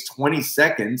literally takes 20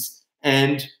 seconds.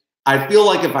 And I feel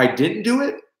like if I didn't do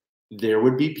it, there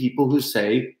would be people who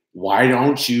say, why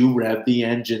don't you rev the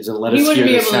engines and let us hear the sound? You wouldn't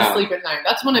be able to sleep at night.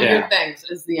 That's one of your things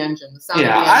is the engine, the sound of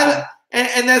the engine.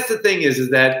 And that's the thing is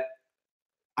that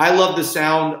I love the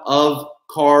sound of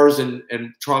cars and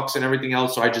trucks and everything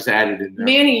else, so I just added in there.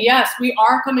 Manny, yes, we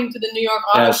are coming to the New York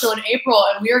Auto Show in April,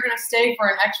 and we are going to stay for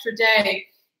an extra day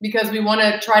because we want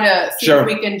to try to see if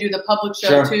we can do the public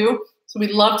show too. So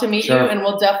we'd love to meet you, and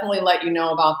we'll definitely let you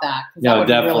know about that. Yeah, that would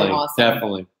definitely, be really awesome.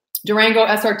 Definitely. Durango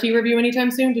SRT review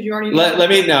anytime soon? Did you already?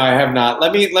 No, I have not.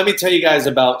 Let me tell you guys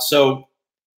about. So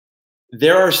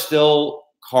there are still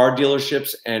car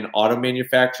dealerships and auto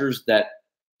manufacturers that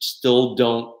still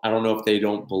don't. I don't know if they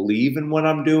don't believe in what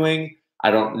I'm doing. I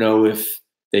don't know if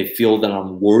they feel that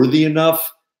I'm worthy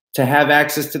enough to have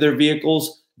access to their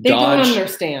vehicles. They don't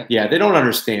understand. Yeah, they don't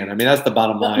understand. I mean, that's the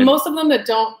bottom line. Most of them that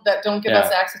don't give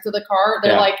us access to the car,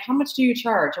 they're like, how much do you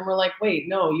charge? And we're like, wait,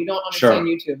 no, you don't understand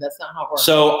YouTube. That's not how it works.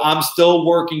 So I'm still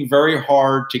working very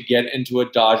hard to get into a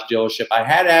Dodge dealership. I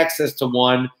had access to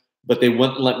one, but they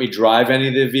wouldn't let me drive any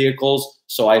of the vehicles.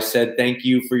 So I said, thank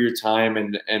you for your time.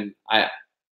 And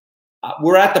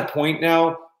we're at the point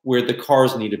now where the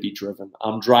cars need to be driven.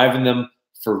 I'm driving them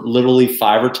for literally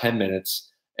 5 or 10 minutes.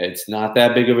 It's not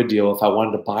that big of a deal. If I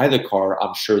wanted to buy the car,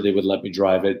 I'm sure they would let me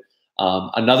drive it.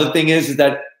 Another thing is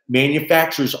that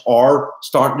manufacturers are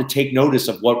starting to take notice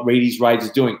of what Rady's Rides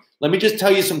is doing. Let me just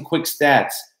tell you some quick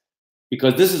stats,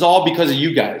 because this is all because of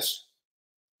you guys.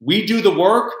 We do the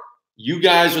work. You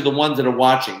guys are the ones that are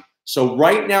watching. So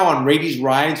right now on Rady's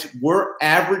Rides, we're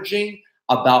averaging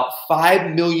about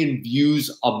 5 million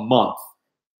views a month.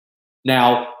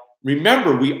 Now,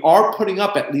 remember, we are putting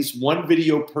up at least one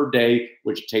video per day,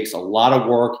 which takes a lot of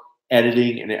work,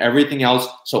 editing and everything else.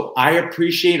 So I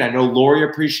appreciate, I know Lori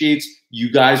appreciates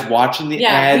you guys watching the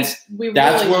ads.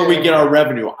 That's really where we get our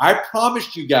revenue. I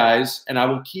promised you guys, and I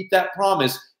will keep that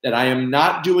promise, that I am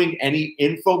not doing any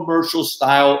infomercial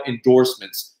style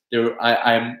endorsements.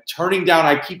 I am turning down,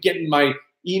 I keep getting my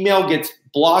email gets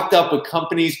blocked up with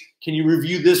companies. Can you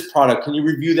review this product? Can you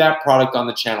review that product on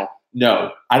the channel?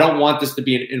 No, I don't want this to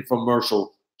be an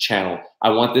infomercial channel. I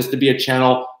want this to be a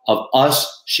channel of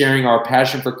us sharing our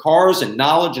passion for cars and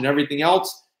knowledge and everything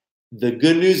else. The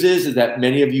good news is that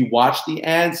many of you watch the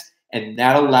ads, and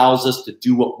that allows us to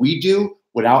do what we do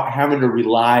without having to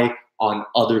rely on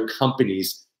other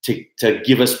companies to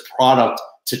give us product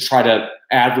to try to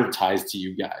advertise to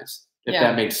you guys, if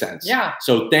that makes sense. Yeah.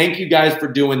 So thank you guys for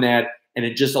doing that. And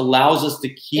it just allows us to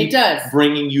keep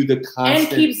bringing you the content. And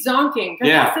keep zonking.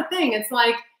 Because that's the thing. It's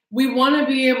like we want to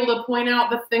be able to point out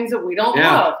the things that we don't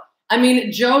love. I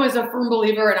mean, Joe is a firm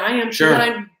believer, and I am sure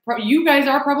that you guys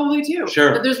are probably too.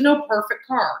 Sure. That there's no perfect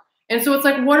car. And so it's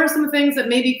like, what are some things that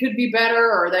maybe could be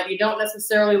better or that you don't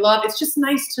necessarily love? It's just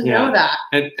nice to know that.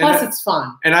 Plus, it's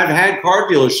fun. And I've had car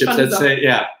dealerships that say,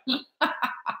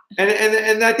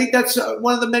 And I think that's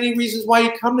one of the many reasons why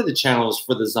you come to the channels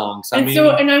for the Zonks.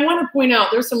 And I want to point out,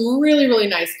 there's some really, really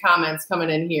nice comments coming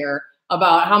in here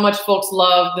about how much folks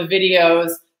love the videos.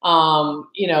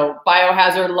 You know,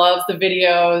 Biohazard loves the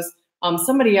videos.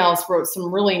 Somebody else wrote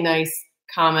some really nice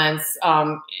comments.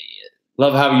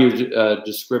 Love how you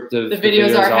descriptive. The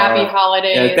videos are happy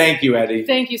holidays. Yeah, thank you, Eddie.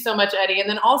 Thank you so much, Eddie. And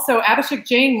then also, Abhishek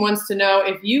Jain wants to know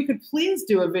if you could please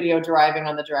do a video driving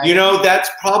on the Dragon. You know, that's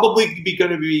probably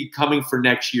going to be coming for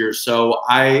next year. So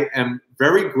I am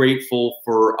very grateful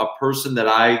for a person that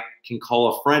I can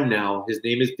call a friend now. His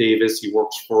name is Davis. He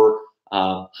works for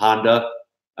Honda,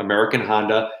 American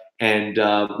Honda. And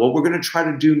what we're going to try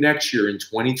to do next year in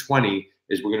 2020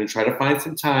 is we're going to try to find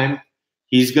some time.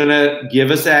 He's going to give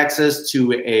us access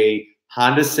to a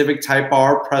Honda Civic Type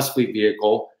R press fleet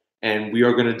vehicle, and we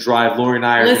are going to drive. Lori and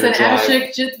I are going to drive.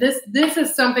 Abhishek, this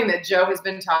is something that Joe has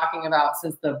been talking about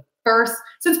since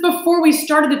before we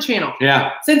started the channel.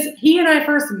 Yeah. Since he and I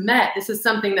first met, this is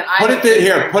something that put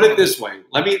it this way.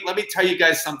 Let me tell you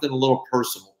guys something a little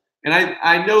personal. And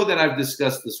I know that I've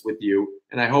discussed this with you,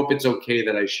 and I hope it's okay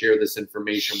that I share this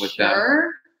information with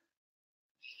them.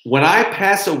 When I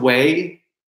pass away.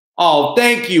 Oh,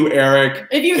 thank you, Eric.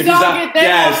 If you zonk it, then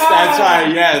that's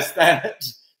right. Yes,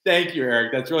 thank you,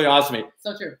 Eric. That's really awesome.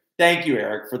 So true. Thank you,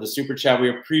 Eric, for the super chat. We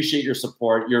appreciate your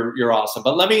support. You're awesome.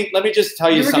 But let me just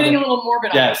tell you something. You're getting a little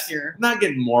morbid on this here. I'm not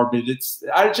getting morbid.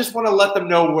 I just want to let them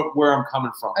know where I'm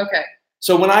coming from. Okay.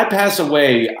 So when I pass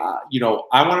away, you know,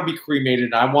 I want to be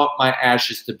cremated. I want my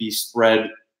ashes to be spread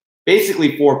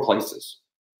basically 4 places.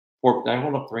 Did I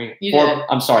hold up 3?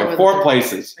 I'm sorry, 4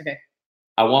 places. Okay.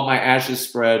 I want my ashes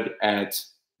spread at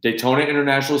Daytona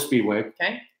International Speedway.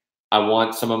 Okay. I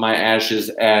want some of my ashes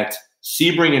at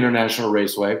Sebring International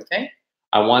Raceway. Okay.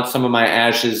 I want some of my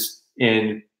ashes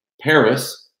in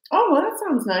Paris. Oh, well, that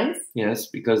sounds nice. Yes,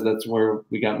 because that's where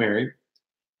we got married.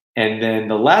 And then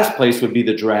the last place would be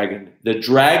the Dragon. The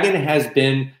Dragon has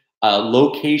been a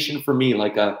location for me,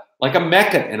 like a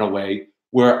mecca in a way,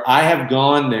 where I have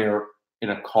gone there in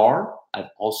a car. I've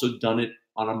also done it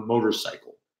on a motorcycle.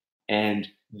 And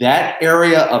that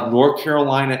area of North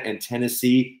Carolina and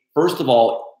Tennessee, first of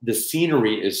all, the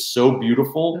scenery is so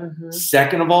beautiful. Mm-hmm.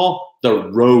 Second of all, the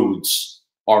roads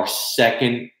are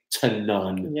second to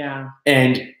none. Yeah.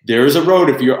 And there's a road,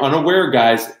 if you're unaware,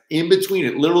 guys, in between.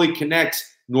 It literally connects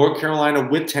North Carolina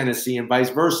with Tennessee and vice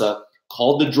versa,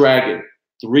 called the Dragon.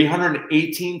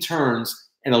 318 turns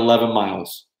and 11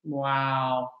 miles.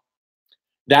 Wow.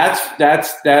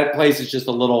 That place is just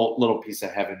a little piece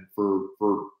of heaven for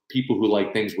people who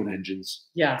like things with engines.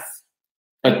 Yes.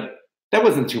 But that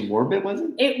wasn't too morbid, was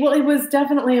it? It was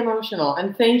definitely emotional.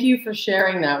 And thank you for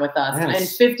sharing that with us. Yes.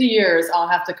 In 50 years, I'll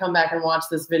have to come back and watch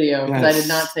this video because I did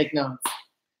not take notes.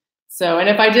 So, and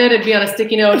if I did, it'd be on a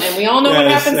sticky note, and we all know what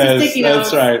happens to sticky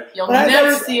notes. That's right. You'll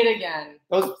never see it again.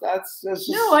 That's just,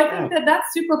 no, I think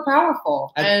that's super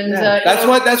powerful, and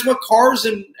that's what cars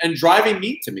and driving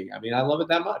mean to me. I mean, I love it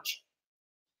that much.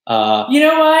 You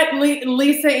know what,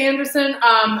 Lisa Anderson,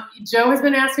 Joe has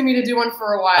been asking me to do one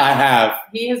for a while. I have.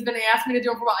 He has been asking me to do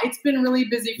one for a while. It's been really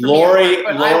busy for Lori, me.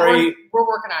 But we're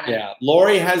working on it. Yeah,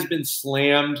 Lori has been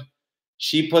slammed.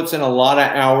 She puts in a lot of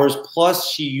hours. Plus,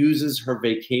 she uses her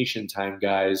vacation time,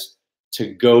 guys,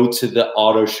 to go to the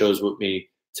auto shows with me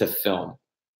to film.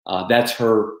 That's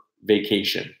her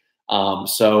vacation.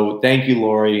 So thank you,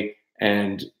 Lori.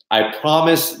 And I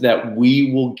promise that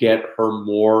we will get her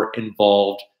more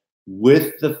involved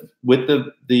with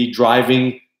the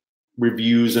driving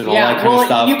reviews and all that kind of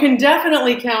stuff. You can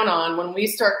definitely count on when we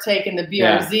start taking the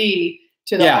BRZ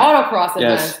to the autocross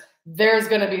events. There's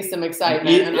going to be some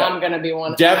excitement, and I'm going to be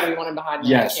one behind the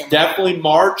camera. Definitely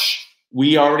March.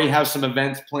 We already have some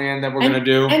events planned that we're going to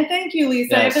do. And thank you,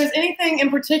 Lisa. If there's anything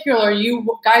in particular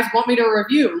you guys want me to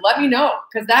review, let me know,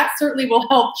 because that certainly will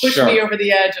help push me over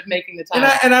the edge of making the time.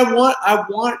 And I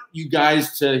want you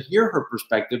guys to hear her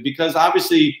perspective, because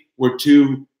obviously we're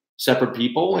two separate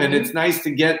people, and it's nice to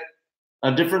get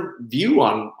a different view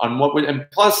on what we. And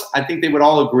plus, I think they would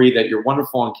all agree that you're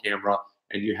wonderful on camera,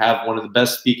 and you have one of the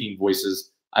best speaking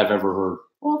voices I've ever heard.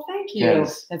 Well, thank you.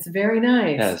 Yes. That's very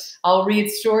nice. Yes. I'll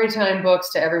read storytime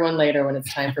books to everyone later when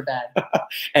it's time for bed.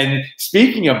 And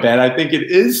speaking of bed, I think it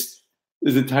is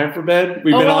it time for bed?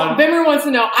 Bimmer wants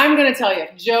to know. I'm going to tell you,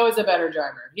 Joe is a better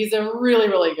driver. He's a really,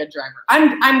 really good driver.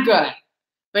 I'm good,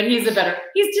 but he's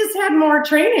just had more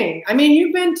training. I mean,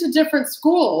 you've been to different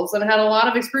schools and had a lot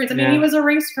of experience. I mean, he was a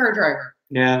race car driver.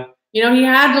 Yeah. You know, he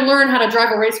had to learn how to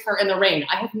drive a race car in the rain.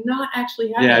 I have not actually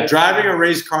had. Yeah, driving a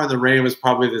race car in the rain was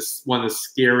probably one of the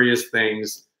scariest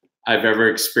things I've ever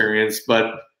experienced.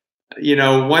 But you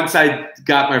know, once I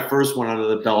got my first one under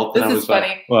the belt, this is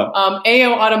funny. What?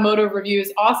 AO Automotive Reviews,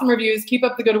 awesome reviews. Keep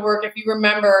up the good work. If you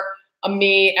remember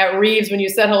me at Reeves when you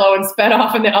said hello and sped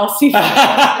off in the LC.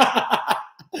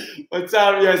 What's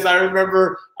up? Yes, I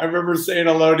remember saying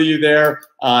hello to you there,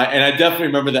 and I definitely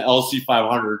remember the LC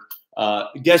 500.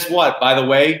 Guess what? By the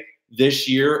way, this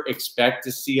year, expect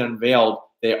to see unveiled.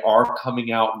 They are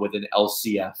coming out with an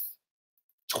LCF,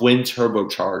 twin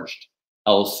turbocharged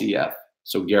LCF.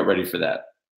 So get ready for that.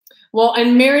 Well,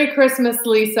 and Merry Christmas,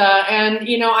 Lisa. And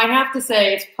you know, I have to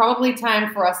say, it's probably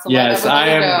time for us to let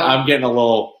everybody go. I'm getting a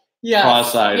little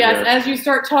cross-eyed. Yes, here. As you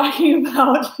start talking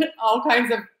about all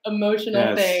kinds of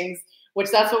emotional things,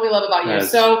 which that's what we love about you.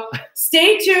 So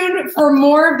stay tuned for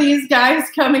more of these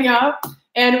guys coming up.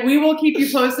 And we will keep you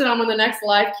posted on when the next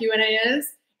live Q&A is.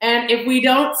 And if we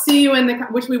don't see you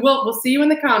which we will, we'll see you in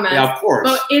the comments. Yeah, of course.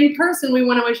 But in person, we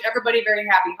want to wish everybody a very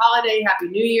happy holiday, happy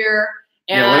New Year.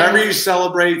 And whatever you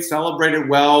celebrate it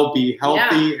well. Be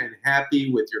healthy and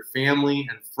happy with your family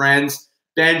and friends.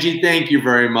 Benji, thank you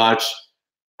very much.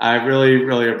 I really,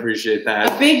 really appreciate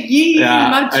that. A big yee.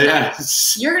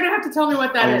 Yes. You're going to have to tell me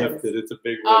what that is. Lifted. It's a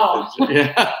big lift.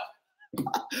 Yeah.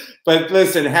 But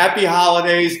listen, happy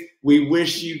holidays. We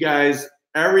wish you guys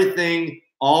everything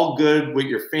all good with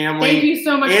your family. Thank you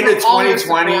so much for all your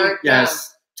support.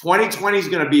 Yes. 2020 is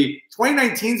going to be,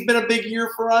 2019's been a big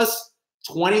year for us.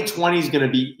 2020 is going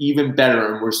to be even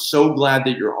better. And we're so glad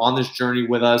that you're on this journey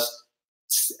with us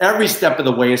every step of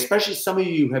the way, especially some of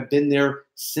you who have been there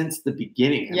since the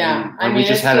beginning. I mean we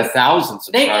just had 1,000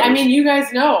 subscribers. You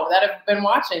guys know that have been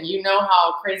watching. You know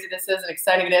how crazy this is and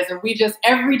exciting it is. And we just,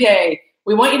 every day,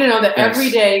 we want you to know that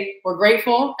every day we're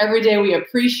grateful. Every day we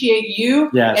appreciate you.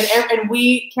 Yes. And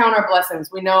we count our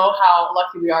blessings. We know how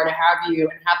lucky we are to have you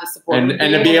and have the support. And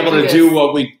to be able to do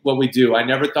what we do. I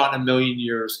never thought in a million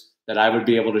years that I would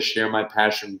be able to share my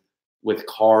passion with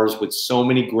cars, with so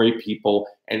many great people,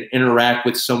 and interact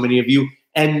with so many of you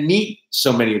and meet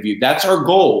so many of you. That's our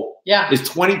goal. Yeah. Is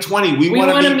 2020. We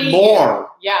want to meet more.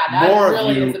 You. Yeah, that more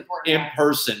really of you is important. In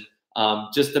person,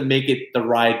 just to make it the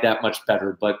ride that much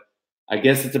better. But I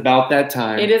guess it's about that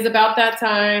time. It is about that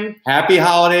time. Happy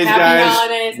holidays, guys. Happy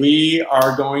holidays. We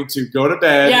are going to go to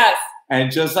bed. Yes.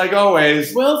 And just like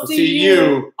always, we'll see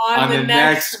you on the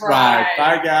next ride.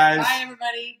 Bye, guys. Bye,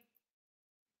 everybody.